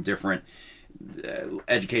 and they're from different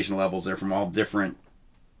education levels. They're from all different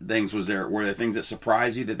things. Were there things that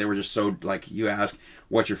surprised you that they were just so, like, you ask,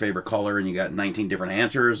 what's your favorite color, and you got 19 different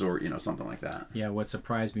answers, or, you know, something like that? Yeah, what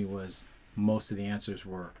surprised me was most of the answers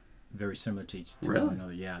were very similar to really? one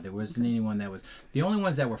another. Yeah, there wasn't anyone that was... The only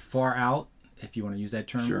ones that were far out, if you want to use that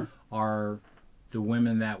term, sure, are the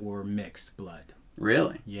women that were mixed blood.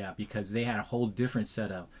 Really? Yeah, because they had a whole different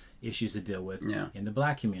set of issues to deal with in the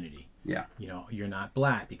black community. Yeah. You know, you're not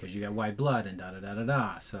black because you got white blood and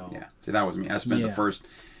da-da-da-da-da. So... Yeah. See, that was me. I spent the first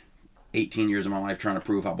 18 years of my life trying to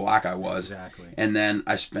prove how black I was. Exactly. And then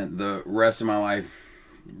I spent the rest of my life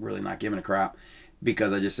really not giving a crap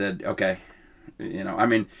because I just said, okay, you know, I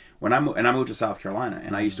mean, when I moved to South Carolina,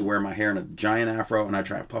 and I used to wear my hair in a giant afro, and I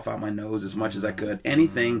tried to puff out my nose as much as I could,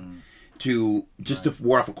 anything to just to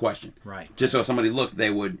ward off a question. Right. Just so if somebody looked,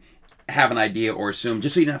 they would have an idea or assume,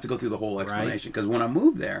 just so you didn't have to go through the whole explanation. Because when I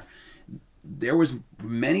moved there was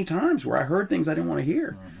many times where I heard things I didn't want to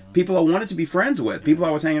hear. People I wanted to be friends with, people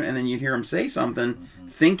I was hanging, and then you'd hear them say something,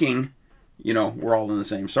 thinking, you know, we're all in the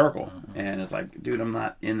same circle, and it's like, dude, I'm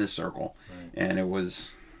not in this circle, and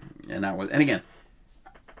and again,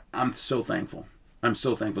 I'm so thankful. I'm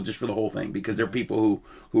so thankful just for the whole thing, because there are people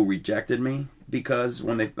who rejected me because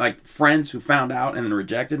when they, like, friends who found out and then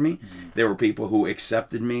rejected me. There were people who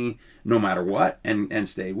accepted me no matter what and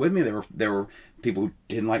stayed with me. There were people who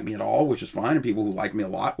didn't like me at all, which was fine, and people who liked me a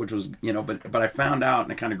lot, which was, you know, but I found out,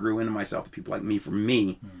 and I kind of grew into myself, that people like me for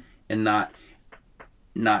me, and not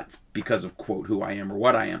because of, quote, who I am or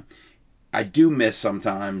what I am. I do miss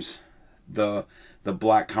sometimes the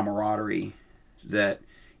black camaraderie that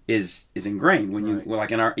is ingrained when you, well,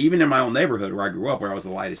 like even in my own neighborhood where I grew up, where I was the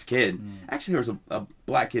lightest kid. Actually, there was a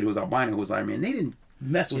black kid who was albino who was like me, and they didn't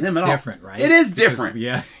mess with him at all. It's different, right? It is different.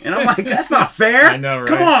 Yeah. And I'm like, that's not fair. I know, right?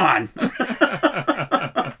 Come on.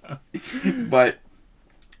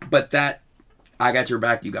 But that, I got your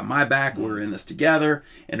back, you got my back, we're in this together.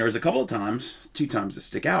 And there was a couple of times, 2 times that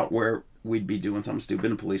stick out, where we'd be doing something stupid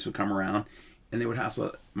and police would come around and they would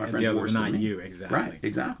hassle my friend worse than me. Not you, exactly. Right,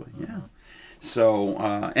 exactly, yeah. So,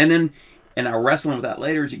 and I wrestling with that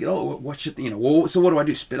later as you get, what should, you know, well, so what do I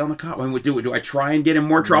do? Spit on the cop? I mean, do I try and get in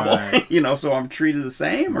more trouble? Right. You know, so I'm treated the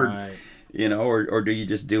same? Or, you know, or do you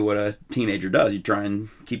just do what a teenager does? You try and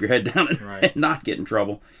keep your head down and not get in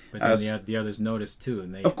trouble. But then the others notice too.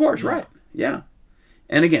 And they, of course, right. Yeah.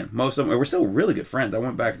 And again, most of them, we're still really good friends. I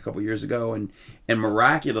went back a couple years ago, and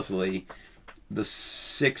miraculously, the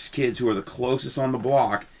 6 kids who are the closest on the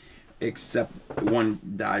block, except one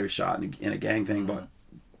died, was shot in a gang thing,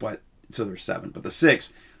 but so there's 7. But the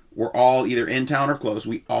 6 were all either in town or close.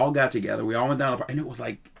 We all got together. We all went down the park, and it was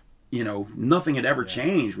like, you know, nothing had ever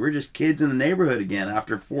changed. We were just kids in the neighborhood again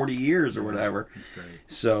after 40 years or whatever. That's great.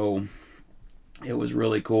 So it was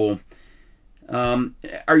really cool.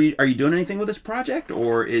 Are you doing anything with this project,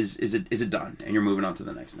 or is it done and you're moving on to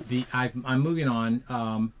the next thing? I'm moving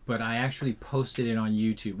on, but I actually posted it on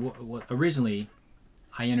YouTube. Originally,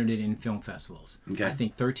 I entered it in film festivals. Okay. I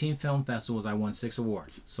think 13 film festivals. I won 6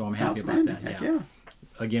 awards, so I'm happy about that. Heck yeah.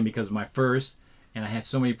 Again, because of my first, and I had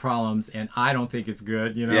so many problems, and I don't think it's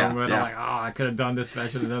good. You know, but I'm like, I could have done this, I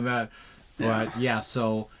should have done that. But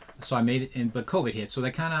so I made it, but COVID hit, so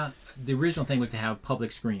that kind of. The original thing was to have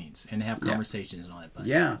public screenings and have conversations on it. But,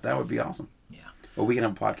 that would be awesome. Yeah. Well, we can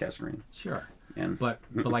have a podcast screening. Sure. But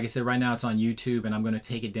like I said, right now it's on YouTube, and I'm going to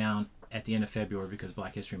take it down at the end of February because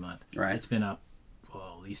Black History Month. Right. It's been up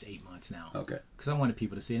at least 8 months now. Okay. Because I wanted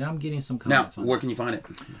people to see it, and I'm getting some comments on it. Now, where can you find it?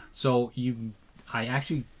 So I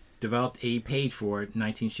actually developed a page for it,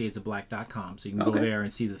 19shadesofblack.com, so you can go there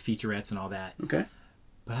and see the featurettes and all that. Okay.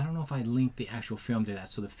 But I don't know if I linked the actual film to that.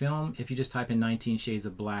 So the film, if you just type in 19 Shades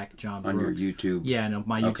of Black, John Brooks. On your YouTube. Yeah, and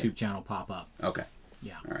my YouTube channel will pop up. Okay.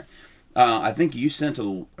 Yeah. All right. I think you sent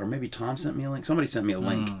or maybe Tom sent me a link. Somebody sent me a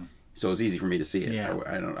link. So it's easy for me to see it. Yeah.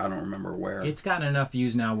 I don't remember where. It's gotten enough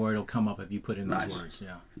views now where it'll come up if you put in those words.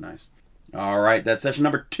 Yeah. Nice. All right. That's session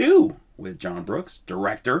number 2 with John Brooks,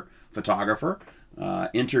 director, photographer,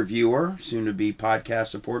 interviewer, soon to be podcast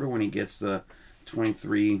supporter when he gets the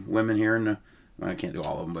 23 women here in the... I can't do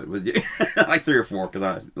all of them, but with like 3 or 4 because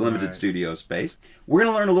I have limited studio space. We're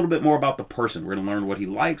going to learn a little bit more about the person. We're going to learn what he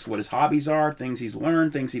likes, what his hobbies are, things he's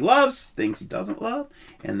learned, things he loves, things he doesn't love,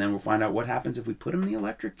 and then we'll find out what happens if we put him in the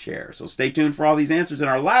electric chair. So stay tuned for all these answers in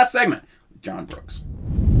our last segment with John Brooks.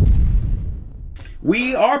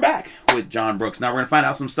 We are back with John Brooks. Now we're going to find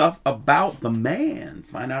out some stuff about the man.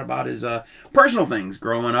 Find out about his personal things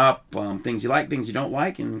growing up, things you like, things you don't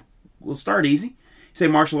like, and we'll start easy. Say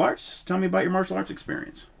martial arts. Tell me about your martial arts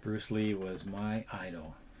experience. Bruce Lee was my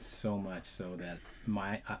idol, so much so that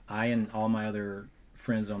I and all my other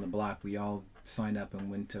friends on the block, we all signed up and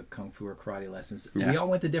went to kung fu or karate lessons. Yeah. We all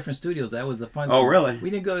went to different studios. That was the fun thing. Oh, really? We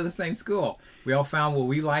didn't go to the same school. We all found what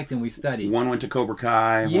we liked and we studied. One went to Cobra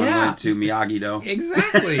Kai. Yeah. One went to Miyagi-Do.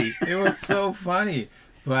 Exactly. It was so funny.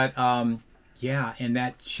 But, yeah, and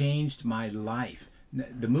that changed my life.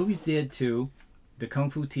 The movies did, too. The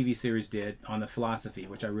Kung Fu TV series did on the philosophy,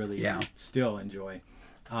 which I really still enjoy.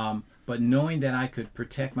 But knowing that I could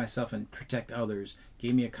protect myself and protect others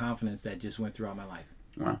gave me a confidence that just went throughout my life.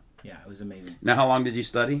 Wow. Yeah, it was amazing. Now, how long did you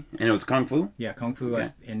study? And it was Kung Fu? Yeah, Kung Fu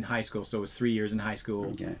was in high school, so it was 3 years in high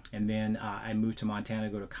school. Okay. And then I moved to Montana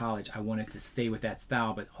to go to college. I wanted to stay with that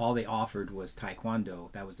style, but all they offered was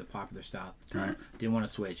Taekwondo. That was the popular style. Right. Didn't want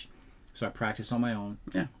to switch. So I practiced on my own.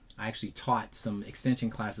 Yeah. I actually taught some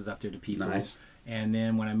extension classes up there to people. Nice. And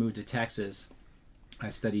then when I moved to Texas, I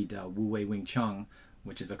studied Wu Wei Wing Chun,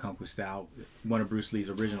 which is a Kung Fu style, one of Bruce Lee's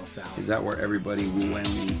original styles. Is that where everybody Wu Wei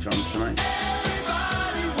Wing Chun tonight?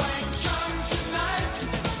 Everybody Wing Chun tonight.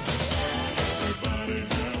 Everybody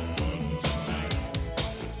have fun tonight.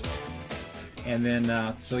 And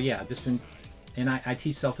then, so yeah, just been, and I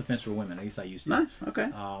teach self-defense for women. At least I used to. Nice, okay.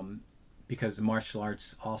 Because martial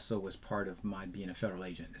arts also was part of my being a federal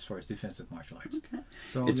agent as far as defensive martial arts. Okay.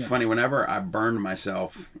 So it's funny, whenever I burned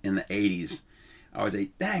myself in the 80s, I always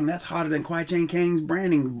say, dang, that's hotter than Kwai Chang Kang's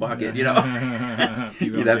branding bucket, you know?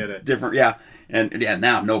 People get it. Different, yeah. And yeah,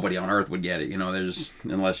 now nobody on earth would get it, you know,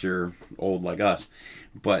 unless you're old like us.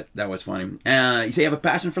 But that was funny. You say you have a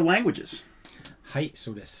passion for languages. Hai,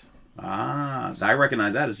 so desu. Ah, I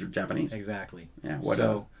recognize that as Japanese. Exactly. Yeah,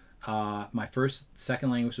 my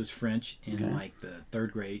second language was French in like the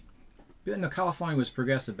third grade. But no, California was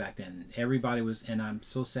progressive back then. Everybody was, and I'm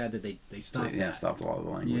so sad that they stopped. Yeah, stopped a lot of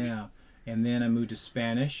the language. Yeah. And then I moved to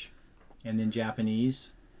Spanish, and then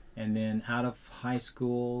Japanese, and then out of high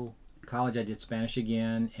school, college, I did Spanish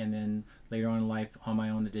again, and then later on in life, on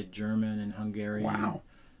my own, I did German and Hungarian. Wow.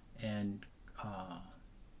 And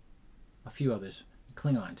a few others.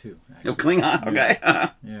 Klingon, too. Oh, Klingon, okay.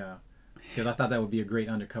 Yeah. Because I thought that would be a great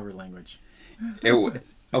undercover language.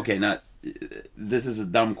 Okay, now, this is a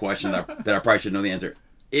dumb question that I probably should know the answer.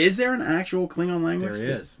 Is there an actual Klingon language?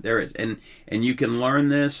 There is. There is. And you can learn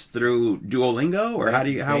this through Duolingo? Or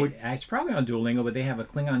It's probably on Duolingo, but they have a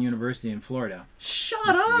Klingon university in Florida. Shut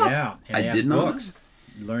up! Yeah. And I did not. Books.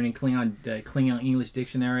 Learning Klingon, Klingon English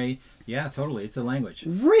dictionary. Yeah, totally. It's a language.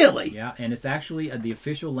 Really? Yeah, and it's actually the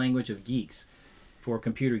official language of geeks, for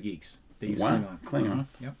computer geeks. They use Klingon. Klingon.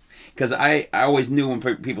 Yep. Because I always knew when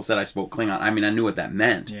people said I spoke Klingon, I mean, I knew what that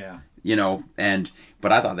meant. Yeah. You know,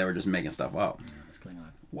 but I thought they were just making stuff up. Yeah, it's Klingon.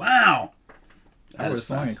 Wow. I wrote a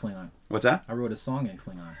song in Klingon. What's that? I wrote a song in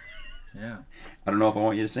Klingon. Yeah. I don't know if I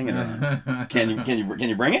want you to sing it. Can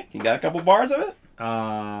you bring it? You got a couple bars of it?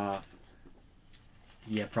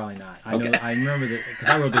 Yeah, probably not. I remember that because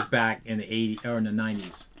I wrote this back in the 80s or in the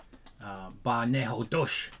 90s. Ba neho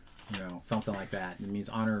dosh, something like that. It means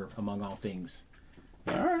honor among all things.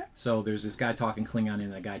 All right. So there's this guy talking Klingon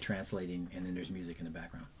and a guy translating, and then there's music in the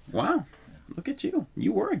background. Wow. Look at you.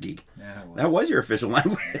 You were a geek. Yeah, I was. That was your official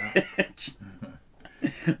language.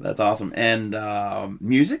 Yeah. That's awesome. And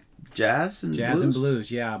music? Jazz and blues? And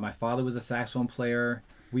blues, yeah. My father was a saxophone player.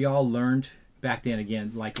 We all learned back then,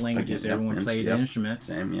 again, like languages. Everyone played an instrument.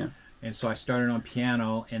 Same, yeah. And so I started on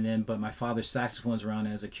piano, but my father's saxophone was around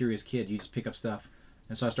as a curious kid. You just pick up stuff.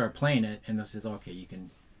 And so I started playing it, and they says, okay, you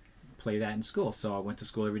can play that in school. So I went to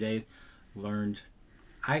school every day, learned.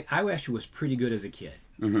 I actually was pretty good as a kid.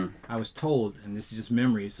 Mm-hmm. I was told, and this is just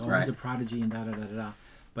memories, right. He's a prodigy and da-da-da-da-da.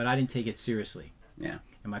 But I didn't take it seriously. Yeah.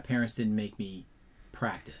 And my parents didn't make me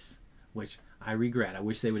practice, which I regret. I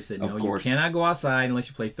wish they would have said, no, you cannot go outside unless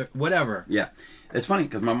you play whatever. Yeah. It's funny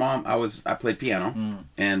because my mom, I played piano,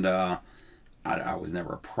 and I was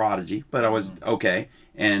never a prodigy, but I was okay,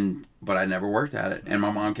 but I never worked at it. And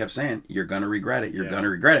my mom kept saying, you're going to regret it, you're going to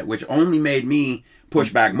regret it, which only made me push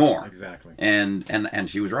back more. Exactly. And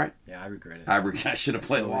she was right. Yeah, I regret it. I should have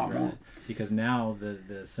played a lot more. Because now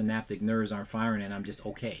the synaptic nerves aren't firing and I'm just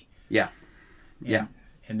okay. Yeah.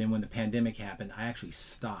 And then when the pandemic happened, I actually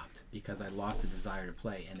stopped because I lost the desire to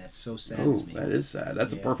play, and that's so sad. Oh, that is sad.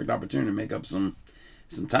 That's a perfect opportunity to make up some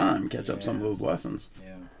time, catch up some of those lessons.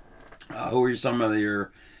 Yeah. Who are some of do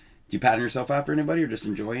you pattern yourself after anybody or just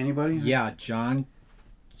enjoy anybody? Yeah, John.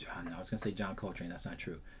 No, I was gonna say John Coltrane. That's not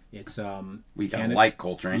true. It's we gotta like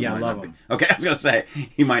Coltrane. Yeah, I love him. Okay, I was gonna say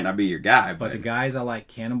he might not be your guy, but the guys I like: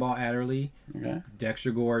 Cannonball Adderley,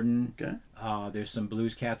 Dexter Gordon. Okay. There's some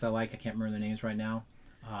blues cats I like. I can't remember their names right now.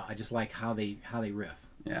 I just like how they riff.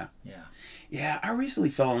 Yeah. Yeah. Yeah, I recently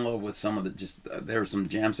fell in love with some of the there were some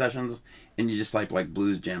jam sessions, and you just type like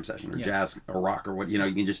blues jam session or jazz or rock or what, you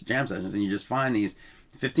can just jam sessions, and you just find these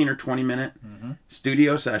 15 or 20 minute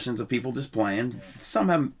studio sessions of people just playing. Some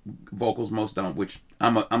have vocals, most don't, which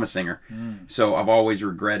I'm a singer. So I've always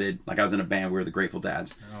regretted, like I was in a band, we were the Grateful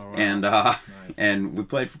Dads. Oh, wow. And nice. And we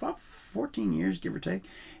played for about 14 years, give or take,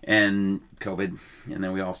 and COVID, and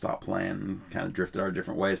then we all stopped playing and kind of drifted our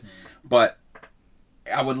different ways. But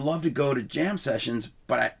I would love to go to jam sessions,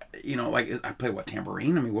 but I play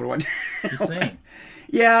tambourine? I mean, what do I do? You sing.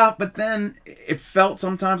 Yeah, but then it felt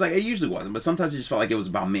sometimes like, it usually wasn't, but sometimes it just felt like it was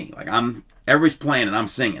about me. Like everybody's playing and I'm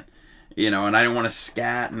singing, and I didn't want to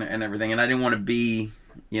scat and everything, and I didn't want to be,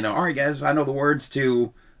 all right, guys, I know the words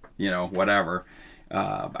to, whatever.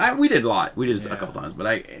 We did a lot. We did it a couple times, but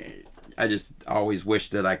I just always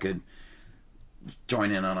wished that I could join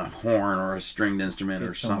in on a horn or a stringed instrument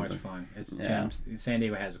or something. It's so much fun. It's jams. San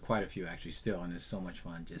Diego has quite a few actually still, and it's so much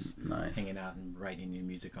fun just hanging out and writing new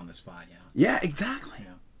music on the spot. Yeah, exactly.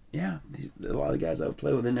 Yeah, a lot of the guys I would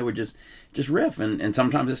play with, and they would just riff, and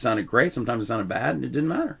sometimes it sounded great, sometimes it sounded bad, and it didn't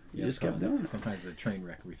matter. You just kept doing it. Sometimes the train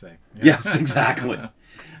wreck, we say. Yes, exactly.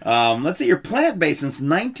 Let's see, you're plant-based since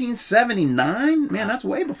 1979? Man, that's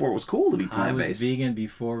way before it was cool to be plant-based. I was vegan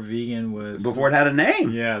before vegan was... Before it had a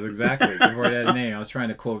name. Yeah, exactly. Before it had a name. I was trying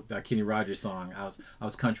to quote a Kenny Rogers song. I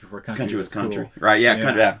was country before country was country. Cool. Right,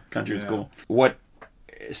 yeah, country was cool.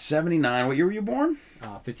 79, what year were you born?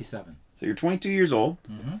 57. So you're 22 years old.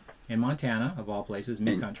 Mm-hmm. In Montana, of all places,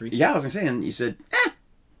 mid-country. Yeah, I was going to say, and you said,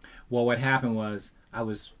 Well, what happened was I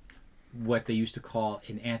was what they used to call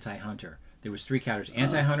an anti-hunter. There was 3 categories: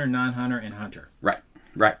 anti-hunter, non-hunter, and hunter. Right.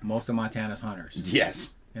 Most of Montana's hunters.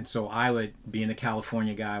 Yes. And so I would, being the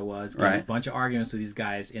California guy I was, get a bunch of arguments with these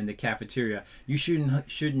guys in the cafeteria. You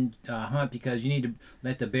shouldn't hunt because you need to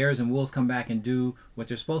let the bears and wolves come back and do what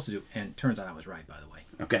they're supposed to do. And it turns out I was right, by the way.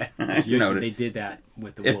 Okay. They did that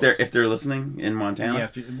with the wolves. If they're listening in Montana?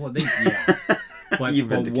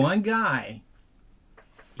 But one guy,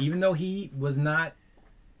 even though he was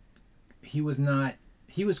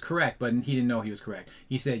correct, but he didn't know he was correct.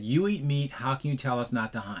 He said, "You eat meat, how can you tell us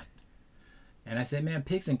not to hunt?" And I said, "Man,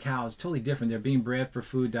 pigs and cows, totally different. They're being bred for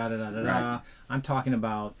food, da-da-da-da-da. I'm talking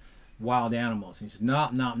about wild animals." And he said,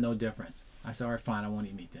 no difference. I said, "All right, fine, I won't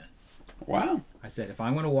eat meat then." Wow. I said, if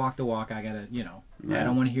I'm going to walk the walk, I got to, I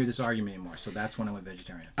don't want to hear this argument anymore. So that's when I went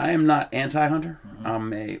vegetarian. I am not anti-hunter.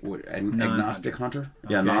 I'm an agnostic hunter.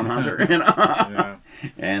 Yeah, non-hunter.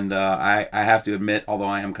 And I have to admit, although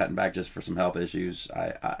I am cutting back just for some health issues,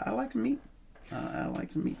 I like some meat. I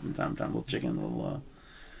like some meat from time to time. A little chicken, a little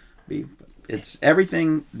beef. It's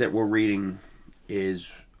everything that we're reading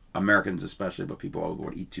is Americans especially, but people all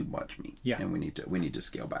over eat too much meat. Yeah. And we need to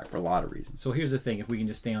scale back for a lot of reasons. So here's the thing, if we can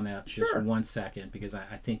just stay on that just for 1 second, because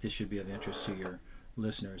I think this should be of interest to your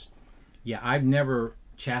listeners. Yeah, I've never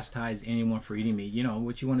chastised anyone for eating meat.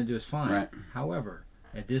 What you want to do is fine. Right. However,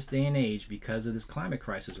 at this day and age, because of this climate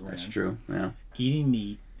crisis we're in. That's true, yeah.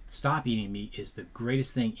 Stop eating meat is the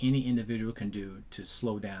greatest thing any individual can do to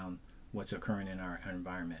slow down what's occurring in our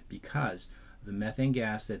environment, because the methane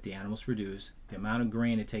gas that the animals produce, the amount of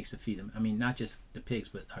grain it takes to feed them. I mean, not just the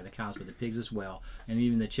pigs, or the cows, but the pigs as well, and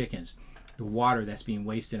even the chickens. The water that's being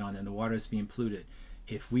wasted on them, the water that's being polluted.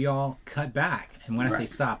 If we all cut back, and when I say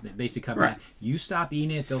stop, they basically cut back. You stop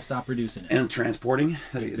eating it, they'll stop producing it. And transporting,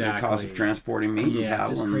 the cost of transporting meat and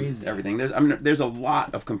cattle and crazy. Everything. There's a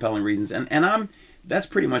lot of compelling reasons, and that's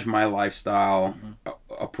pretty much my lifestyle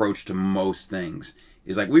approach to most things.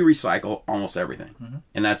 Is like we recycle almost everything,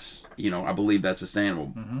 and that's I believe that's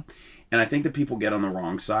sustainable. And I think that people get on the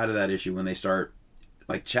wrong side of that issue when they start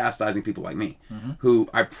like chastising people like me, who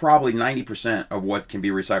I probably 90% of what can be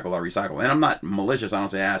recycled I recycle, and I'm not malicious. I don't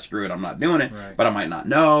say screw it, I'm not doing it, but I might not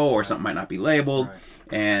know, or something might not be labeled,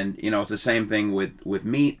 and it's the same thing with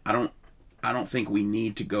meat. I don't think we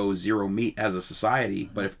need to go zero meat as a society,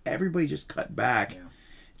 but if everybody just cut back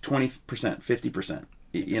 20%, 50%.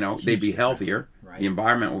 They'd be healthier. Right. The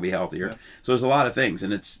environment will be healthier. Yep. So there's a lot of things,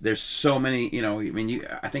 and there's so many.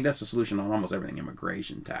 I think that's the solution on almost everything.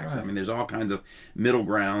 Immigration, tax. Right. There's all kinds of middle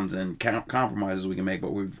grounds and compromises we can make,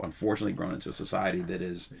 but we've unfortunately grown into a society that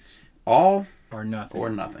is all or nothing.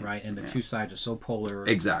 Right, and the two sides are so polar.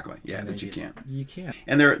 Exactly. Yeah, that you can't. You can't.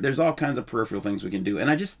 And there's all kinds of peripheral things we can do, and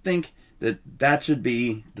I just think that should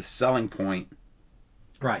be the selling point.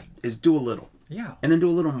 Right. Is do a little. Yeah. And then do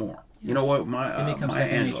a little more. You know what my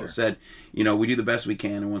Angelo said, we do the best we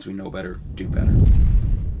can, and once we know better, do better.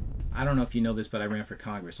 I don't know if you know this, but I ran for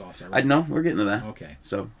Congress also. I know, we're getting to that. Okay.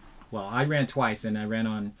 So, well, I ran twice, and I ran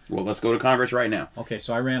on... Well, let's go to Congress right now. Okay,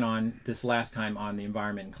 so I ran on this last time on the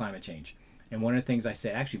environment and climate change. And one of the things I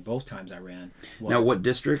said, actually both times I ran, was now what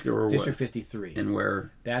district or District what? 53. And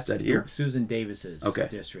where? That's that here? Susan Davis's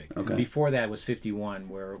district. Okay. And before that was 51,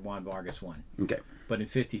 where Juan Vargas won. Okay. But in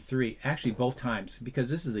 53, actually both times, because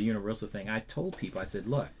this is a universal thing, I told people, I said,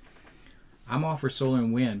 look, I'm all for solar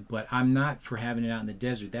and wind, but I'm not for having it out in the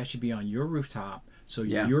desert. That should be on your rooftop, so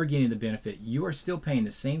you're getting the benefit. You are still paying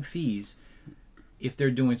the same fees if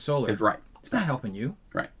they're doing solar. Right. It's not helping you.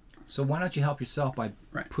 Right. So why don't you help yourself by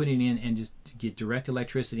putting in and just get direct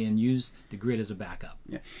electricity and use the grid as a backup?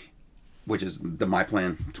 Yeah. Which is my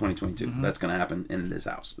plan 2022. That's going to happen in this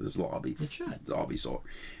house. This will all be. It should. It'll all be solar.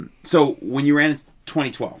 So when you ran in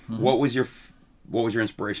 2012, what was your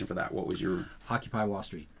inspiration for that? What was your Occupy Wall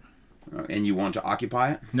Street? And you wanted to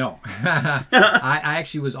occupy it? No. I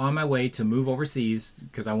actually was on my way to move overseas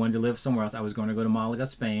because I wanted to live somewhere else. I was going to go to Malaga,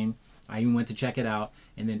 Spain. I even went to check it out,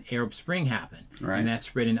 and then Arab Spring happened, and that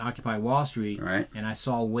spread into Occupy Wall Street, and I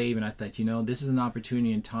saw a wave, and I thought, this is an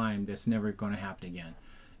opportunity in time that's never going to happen again,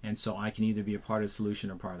 and so I can either be a part of the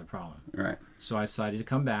solution or part of the problem. Right. So I decided to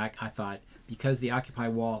come back. I thought, because the Occupy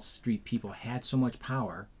Wall Street people had so much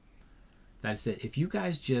power, that I said, if you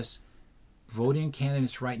guys just vote in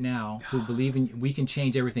candidates right now who believe we can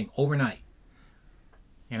change everything overnight.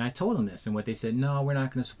 And I told them this, and what they said, no, we're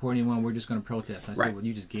not going to support anyone. We're just going to protest. I said, well,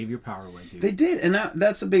 you just gave your power away, dude. They did, and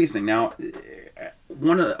that's the biggest thing. Now,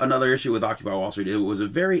 another issue with Occupy Wall Street, it was a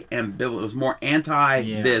very ambivalent. It was more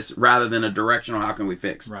anti this rather than a directional. How can we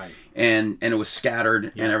fix? Right. And it was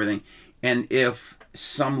scattered and everything. And if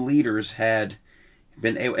some leaders had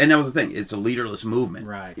been able, and that was the thing, it's a leaderless movement.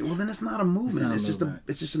 Right. Well, then it's not a movement.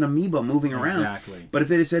 It's just an amoeba moving around. Exactly. But if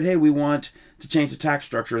they had said, hey, we want to change the tax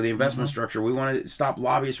structure or the investment structure, we want to stop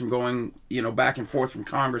lobbyists from going, back and forth from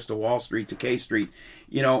Congress to Wall Street to K Street,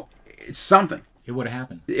 it's something. It would have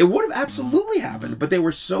happened. It would have absolutely happened. But they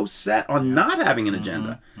were so set on not having an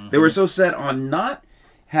agenda. They were so set on not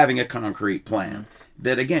having a concrete plan.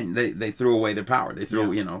 That again, they threw away their power. They threw,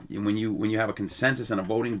 when you have a consensus and a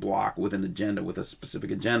voting block with an agenda, with a specific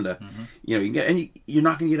agenda, you can get, and you're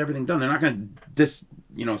not going to get everything done. They're not going to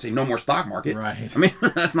say no more stock market. Right. I mean,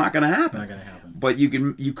 that's not going to happen. Not going to happen. But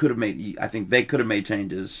you could have made. I think they could have made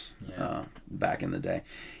changes back in the day.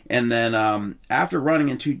 And then after running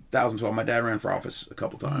in 2012, my dad ran for office a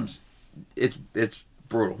couple times. It's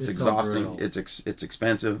brutal. It's exhausting. So brutal. It's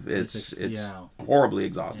expensive. It's horribly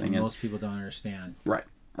exhausting. And most people don't understand. Right.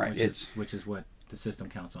 Which is what the system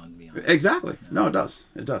counts on, to be honest. Exactly. No, it does.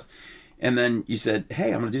 It does. And then you said,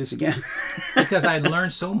 "Hey, I'm going to do this again," because I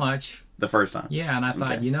learned so much the first time. Yeah, and I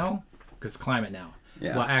thought, because climate now.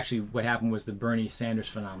 Yeah. Well, actually, what happened was the Bernie Sanders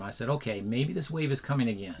phenomenon. I said, okay, maybe this wave is coming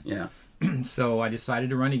again. Yeah. So I decided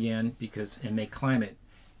to run again and make climate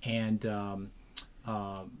and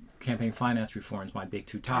campaign finance reforms my big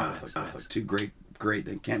two topics. Two great.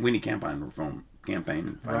 We need campaign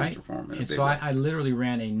finance reform. And so I literally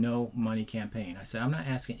ran a no money campaign. I said, I'm not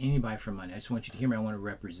asking anybody for money. I just want you to hear me. I want to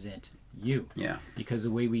represent you. Yeah. Because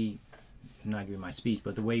the way I'm not giving my speech,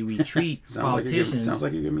 but the way we treat politicians. Sounds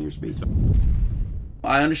like you're giving me your speech.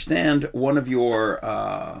 I understand one of your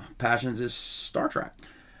passions is Star Trek.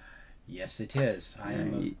 Yes, it is. I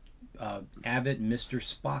am a avid Mr.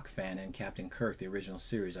 Spock fan and Captain Kirk, the original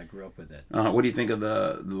series. I grew up with it. What do you think of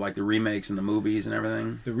the remakes and the movies and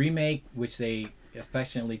everything? The remake, which they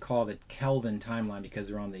affectionately call the Kelvin timeline because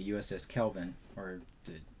they're on the USS Kelvin, or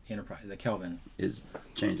the Enterprise, the Kelvin. Is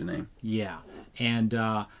change the name. Yeah. And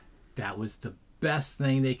that was the best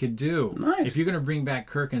thing they could do. Nice. If you're going to bring back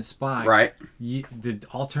Kirk and Spock, right? The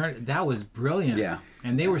alternative, that was brilliant. Yeah.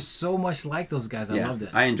 And they were so much like those guys. I loved it.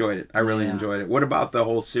 I enjoyed it. I really enjoyed it. What about the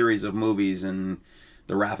whole series of movies and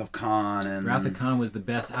the Wrath of Khan? And Wrath of Khan was the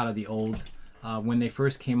best out of the old. When they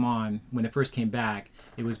first came back,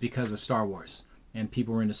 it was because of Star Wars, and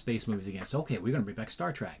people were into space movies again. So okay, we're going to bring back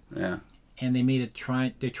Star Trek. Yeah. And they made it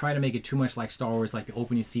they try to make it too much like Star Wars, like the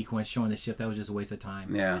opening sequence showing the ship. That was just a waste of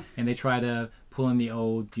time. Yeah. And they try to pull in the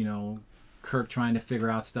old, Kirk trying to figure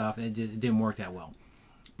out stuff. It didn't work that well.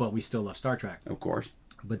 But we still love Star Trek. Of course.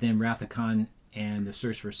 But then Wrath of Khan and The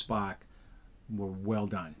Search for Spock were well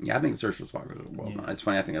done. Yeah, I think The Search for Spock was well done. It's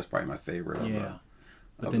funny. I think that's probably my favorite.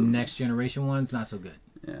 But the Next Generation one's not so good.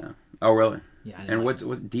 Yeah. Oh, really? Yeah. And what's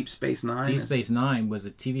Deep Space Nine? Deep Space Nine was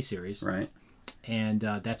a TV series. Right. And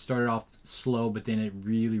that started off slow, but then it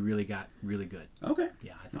really, really got really good. Okay.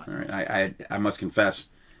 Yeah, I thought so. All right. I must confess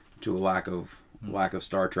to a lack of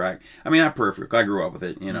Star Trek. I mean, not perfect. I grew up with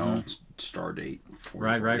it. Stardate.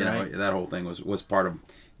 Right. That whole thing was part of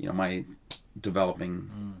my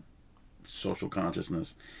developing social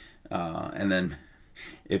consciousness. And then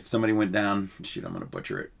if somebody went down, I'm going to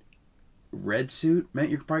butcher it. Red suit meant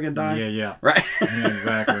you're probably gonna die. Yeah. Right. Yeah,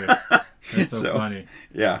 exactly. That's so funny.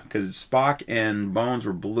 Yeah, because Spock and Bones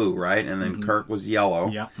were blue, right? And then Kirk was yellow.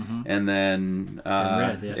 Yeah. And then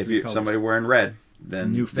red, if somebody wearing red,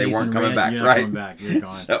 then new they face weren't in coming red, back, you're not right? coming back. You're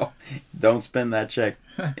gone. So don't spend that check,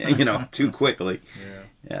 too quickly.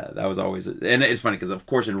 Yeah, that was always it. And it's funny because, of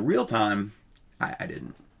course, in real time, I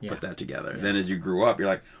didn't put that together. Then as you grew up, you're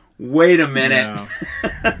like, wait a minute.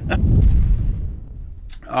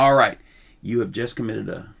 All right. You have just committed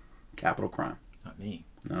a capital crime. Not me.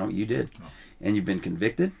 No, you did. Oh. And you've been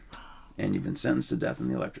convicted, and you've been sentenced to death in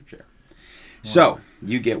the electric chair. Wow. So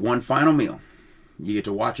you get one final meal. You get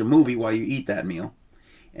to watch a movie while you eat that meal,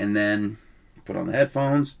 and then put on the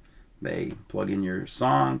headphones. They plug in your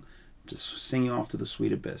song, just sing you off to the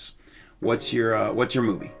sweet abyss. What's your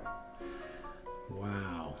movie?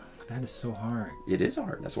 Wow, that is so hard. It is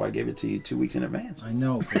hard. That's why I gave it to you 2 weeks in advance. I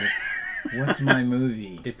know, but what's my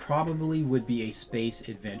movie? It probably would be a space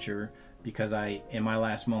adventure because in my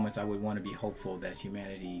last moments, I would want to be hopeful that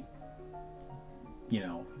humanity,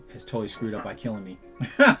 has totally screwed up by killing me.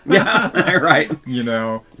 Yeah, right.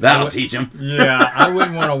 So that'll teach him. Yeah, I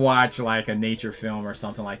wouldn't want to watch like a nature film or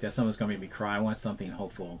something like that. Something's going to make me cry. I want something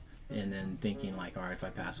hopeful, and then thinking like, all right, if I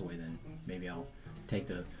pass away, then maybe I'll take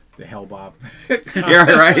the hell bob. Yeah,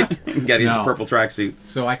 right. You got to get the purple tracksuit.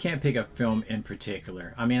 So I can't pick a film in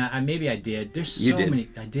particular. I mean, maybe I did. There's so many.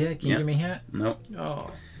 I did. Can you give me a hint? Nope. Oh.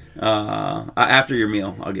 After your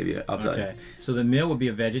meal, I'll tell you. Okay. So the meal would be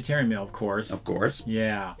a vegetarian meal, of course. Of course.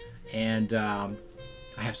 Yeah. And I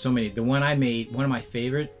have so many. The one I made, one of my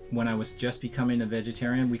favorite, when I was just becoming a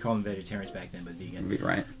vegetarian, we called them vegetarians back then, but vegan.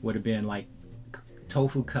 Right. Would have been like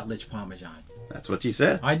tofu cutlet parmesan. That's what you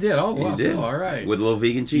said. I did. Oh, well, you did. Cool. All right. With a little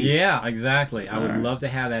vegan cheese. Yeah, exactly. I would love to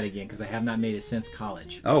have that again because I have not made it since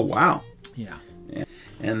college. Oh, wow. Yeah.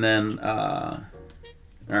 And then, all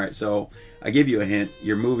right, so I give you a hint.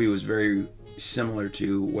 Your movie was very similar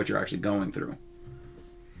to what you're actually going through.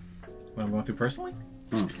 What I'm going through personally?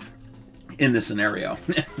 In this scenario.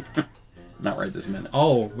 Not right this minute.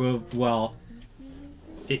 Oh, well,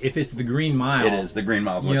 if it's The Green Mile. It is. The Green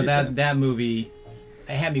Mile is what you said. That movie,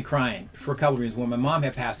 it had me crying for a couple of reasons. When my mom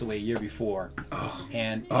had passed away a year before. Oh.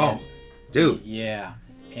 And dude. Yeah.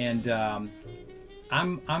 And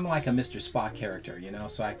I'm like a Mr. Spock character,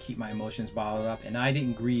 so I keep my emotions bottled up, and I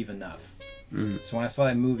didn't grieve enough. So when I saw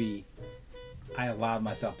that movie, I allowed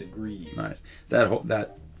myself to grieve. Nice.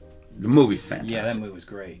 The movie's fantastic. Yeah, that movie was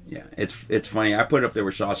great. Yeah, it's funny. I put it up there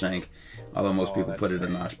with Shawshank, although most people put it a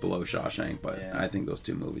notch below Shawshank, but I think those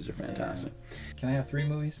two movies are fantastic. Yeah. Can I have 3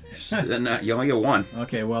 movies? No, you only get one.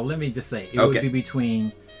 Okay, well, let me just say, it would be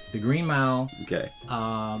between The Green Mile,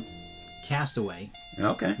 Castaway,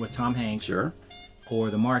 with Tom Hanks, or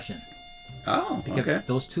The Martian. Oh, because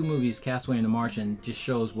those 2 movies, Castaway and The Martian, just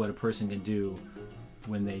shows what a person can do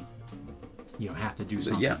when they have to do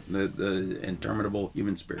something. Yeah, the interminable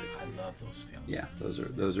human spirit. I love those films. Yeah,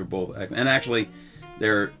 those are both excellent. And actually,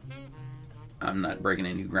 I'm not breaking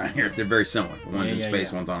any new ground here. They're very similar. One's in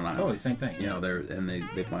space, one's on an island. Totally, same thing.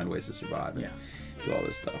 They find ways to survive and do all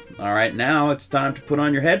this stuff. All right, now it's time to put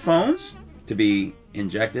on your headphones to be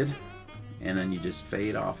injected, and then you just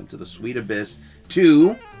fade off into the sweet abyss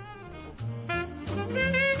to...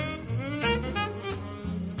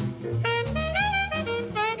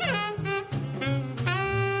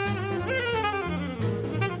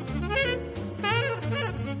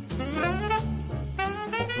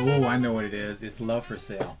 Oh, I know what it is. It's Love for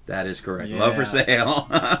Sale. That is correct. Yeah. Love for Sale.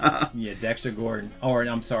 Yeah, Dexter Gordon. Or,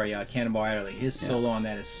 I'm sorry, Cannonball Adderley. His solo on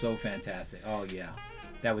that is so fantastic. Oh, yeah.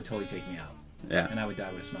 That would totally take me out. Yeah. And I would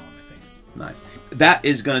die with a smile on my face. Nice. That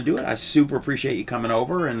is going to do it. I super appreciate you coming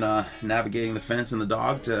over and navigating the fence and the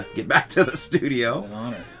dog to get back to the studio. It's an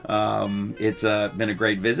honor. It's been a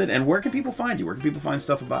great visit. And where can people find you? Where can people find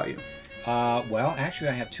stuff about you? Well, actually,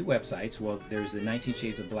 I have 2 websites. Well, there's the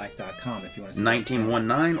 19shadesofblack.com if you want to see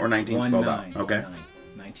 1919 or 19 spelled out? Okay.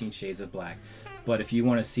 19 Shades of Black. But if you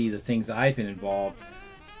want to see the things I've been involved,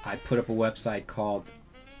 I put up a website called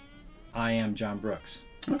I Am John Brooks.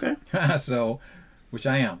 Okay. So, which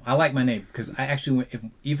I am. I like my name because I actually,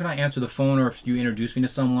 even I answer the phone or if you introduce me to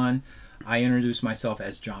someone, I introduce myself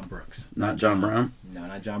as John Brooks. Not John Brown? No,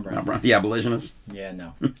 not John Brown. Not Brown. The abolitionist? Yeah,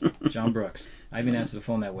 no. John Brooks. I even answer the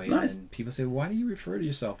phone that way. Nice. And people say, why do you refer to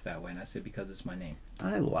yourself that way? And I said, because it's my name.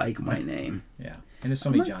 I like my name. Yeah. And there's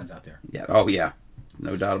so many Johns out there. Yeah. Oh, yeah.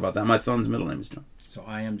 No doubt about that. My son's middle name is John. So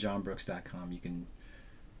I am johnbrooks.com. You can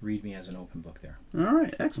read me as an open book there. All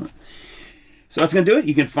right. Excellent. So that's going to do it.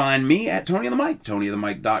 You can find me at Tony on the Mic.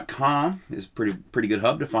 TonyonTheMic.com is a pretty good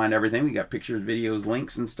hub to find everything. We got pictures, videos,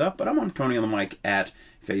 links, and stuff. But I'm on Tony on the Mic at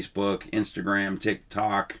Facebook, Instagram,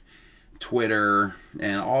 TikTok, Twitter,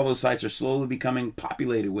 and all those sites are slowly becoming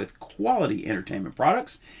populated with quality entertainment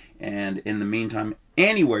products. And in the meantime,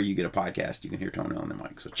 anywhere you get a podcast, you can hear Tony on the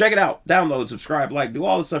mic. So check it out. Download, subscribe, like, do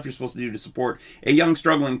all the stuff you're supposed to do to support a young,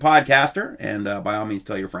 struggling podcaster. And by all means,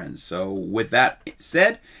 tell your friends. So with that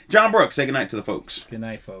said, John Brooks, say goodnight to the folks. Good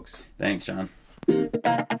night, folks. Thanks, John.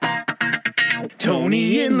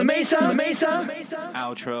 Tony in the Mesa.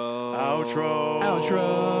 Outro.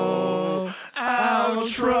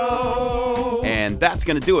 And that's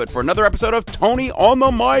going to do it for another episode of Tony on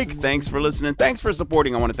the Mic. Thanks for listening. Thanks for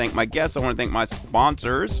supporting. I want to thank my guests. I want to thank my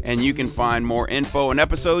sponsors. And you can find more info and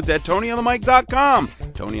episodes at TonyOnTheMic.com.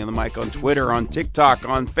 Tony on the Mic on Twitter, on TikTok,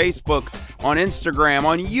 on Facebook, on Instagram,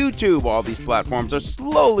 on YouTube. All these platforms are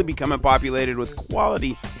slowly becoming populated with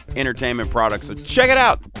quality entertainment products. So check it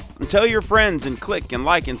out and tell your friends and click and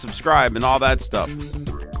like and subscribe and all that stuff.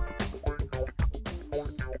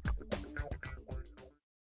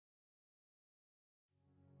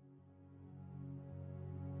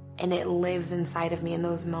 And it lives inside of me, and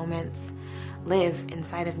those moments live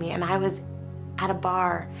inside of me. And I was at a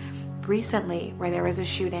bar recently where there was a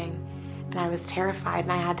shooting, and I was terrified,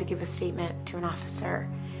 and I had to give a statement to an officer,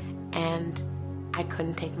 and I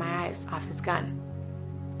couldn't take my eyes off his gun.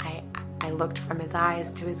 I looked from his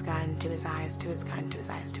eyes to his gun, to his eyes, to his gun, to his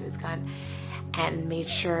eyes, to his gun, and made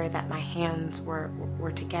sure that my hands were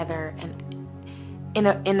together. And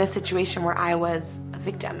in a situation where I was a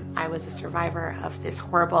victim, I was a survivor of this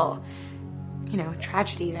horrible,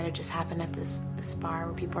 tragedy that had just happened at this bar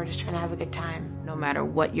where people are just trying to have a good time. No matter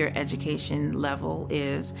what your education level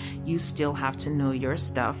is, you still have to know your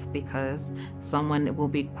stuff, because someone will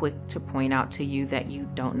be quick to point out to you that you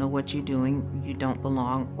don't know what you're doing, you don't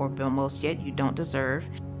belong, or most yet, you don't deserve.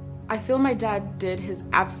 I feel my dad did his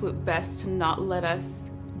absolute best to not let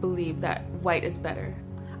us believe that white is better.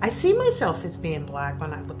 I see myself as being black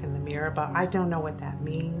when I look in the mirror, but I don't know what that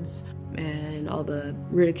means. And all the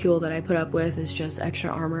ridicule that I put up with is just extra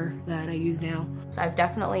armor that I use now. So I've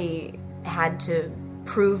definitely had to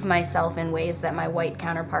prove myself in ways that my white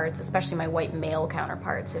counterparts, especially my white male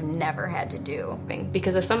counterparts, have never had to do.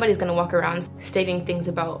 Because if somebody's going to walk around stating things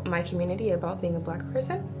about my community, about being a black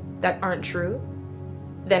person, that aren't true,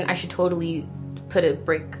 then I should totally put a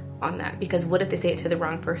break on that. Because what if they say it to the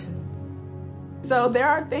wrong person? So there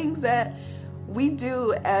are things that we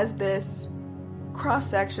do as this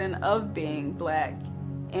cross-section of being black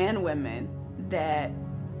and women that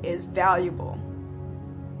is valuable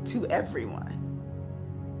to everyone.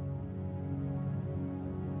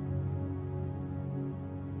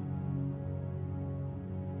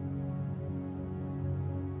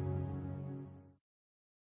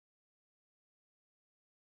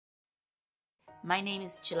 My name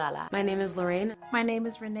is Chilala. My name is Lorraine. My name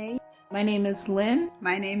is Renee. My name is Lynn.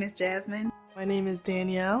 My name is Jasmine. My name is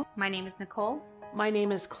Danielle. My name is Nicole. My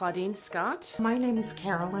name is Claudine Scott. My name is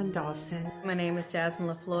Carolyn Dawson. My name is Jasmine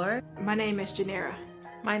LaFleur. My name is Janera.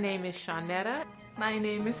 My name is Shawnetta. My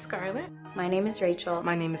name is Scarlett. My name is Rachel.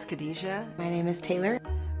 My name is Khadijah. My name is Taylor.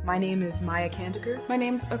 My name is Maya Kandaker. My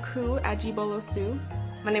name is Aku Ajibolosu.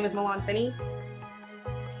 My name is Milan Finney.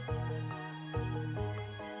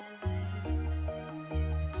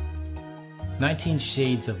 "19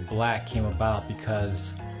 Shades of Black" came about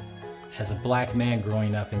because as a black man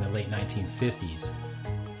growing up in the late 1950s,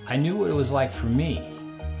 I knew what it was like for me.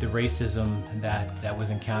 The racism that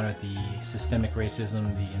was encountered, the systemic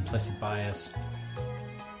racism, the implicit bias,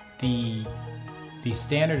 the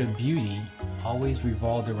standard of beauty always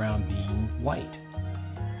revolved around being white.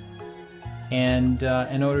 And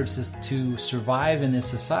in order to survive in this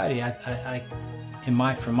society,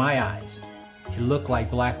 from my eyes, it looked like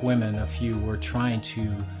black women, a few, were trying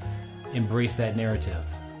to embrace that narrative,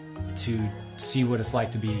 to see what it's like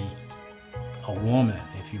to be a woman,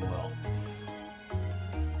 if you will.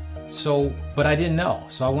 But I didn't know,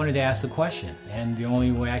 so I wanted to ask the question, and the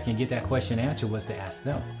only way I can get that question answered was to ask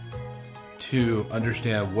them. To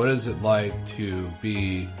understand what is it like to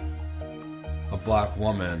be a black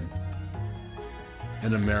woman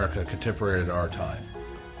in America contemporary to our time.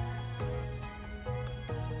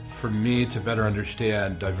 For me to better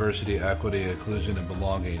understand diversity, equity, inclusion, and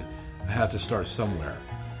belonging, I had to start somewhere.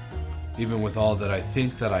 Even with all that I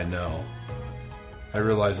think that I know, I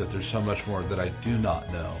realize that there's so much more that I do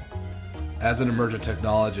not know. As an emergent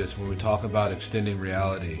technologist, when we talk about extending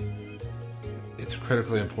reality, it's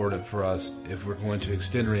critically important for us, if we're going to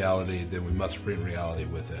extend reality, then we must bring reality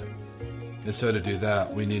with it. And so to do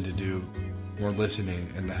that, we need to do more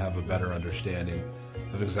listening and to have a better understanding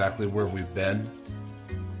of exactly where we've been,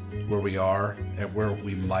 where we are, and where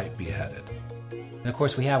we might be headed. And of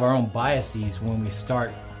course, we have our own biases when we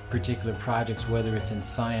start particular projects, whether it's in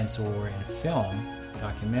science or in film,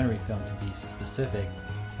 documentary film to be specific,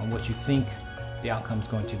 on what you think the outcome is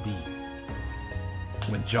going to be.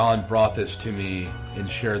 When John brought this to me and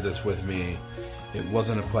shared this with me, it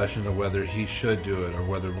wasn't a question of whether he should do it or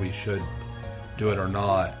whether we should do it or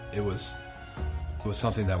not. It was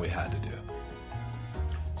something that we had to do.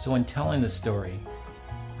 So in telling the story,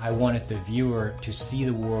 I wanted the viewer to see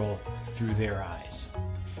the world through their eyes.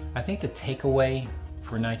 I think the takeaway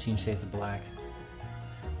for 19 Shades of Black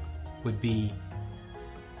would be,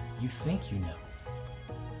 you think you know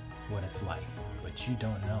what it's like, but you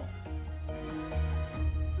don't know.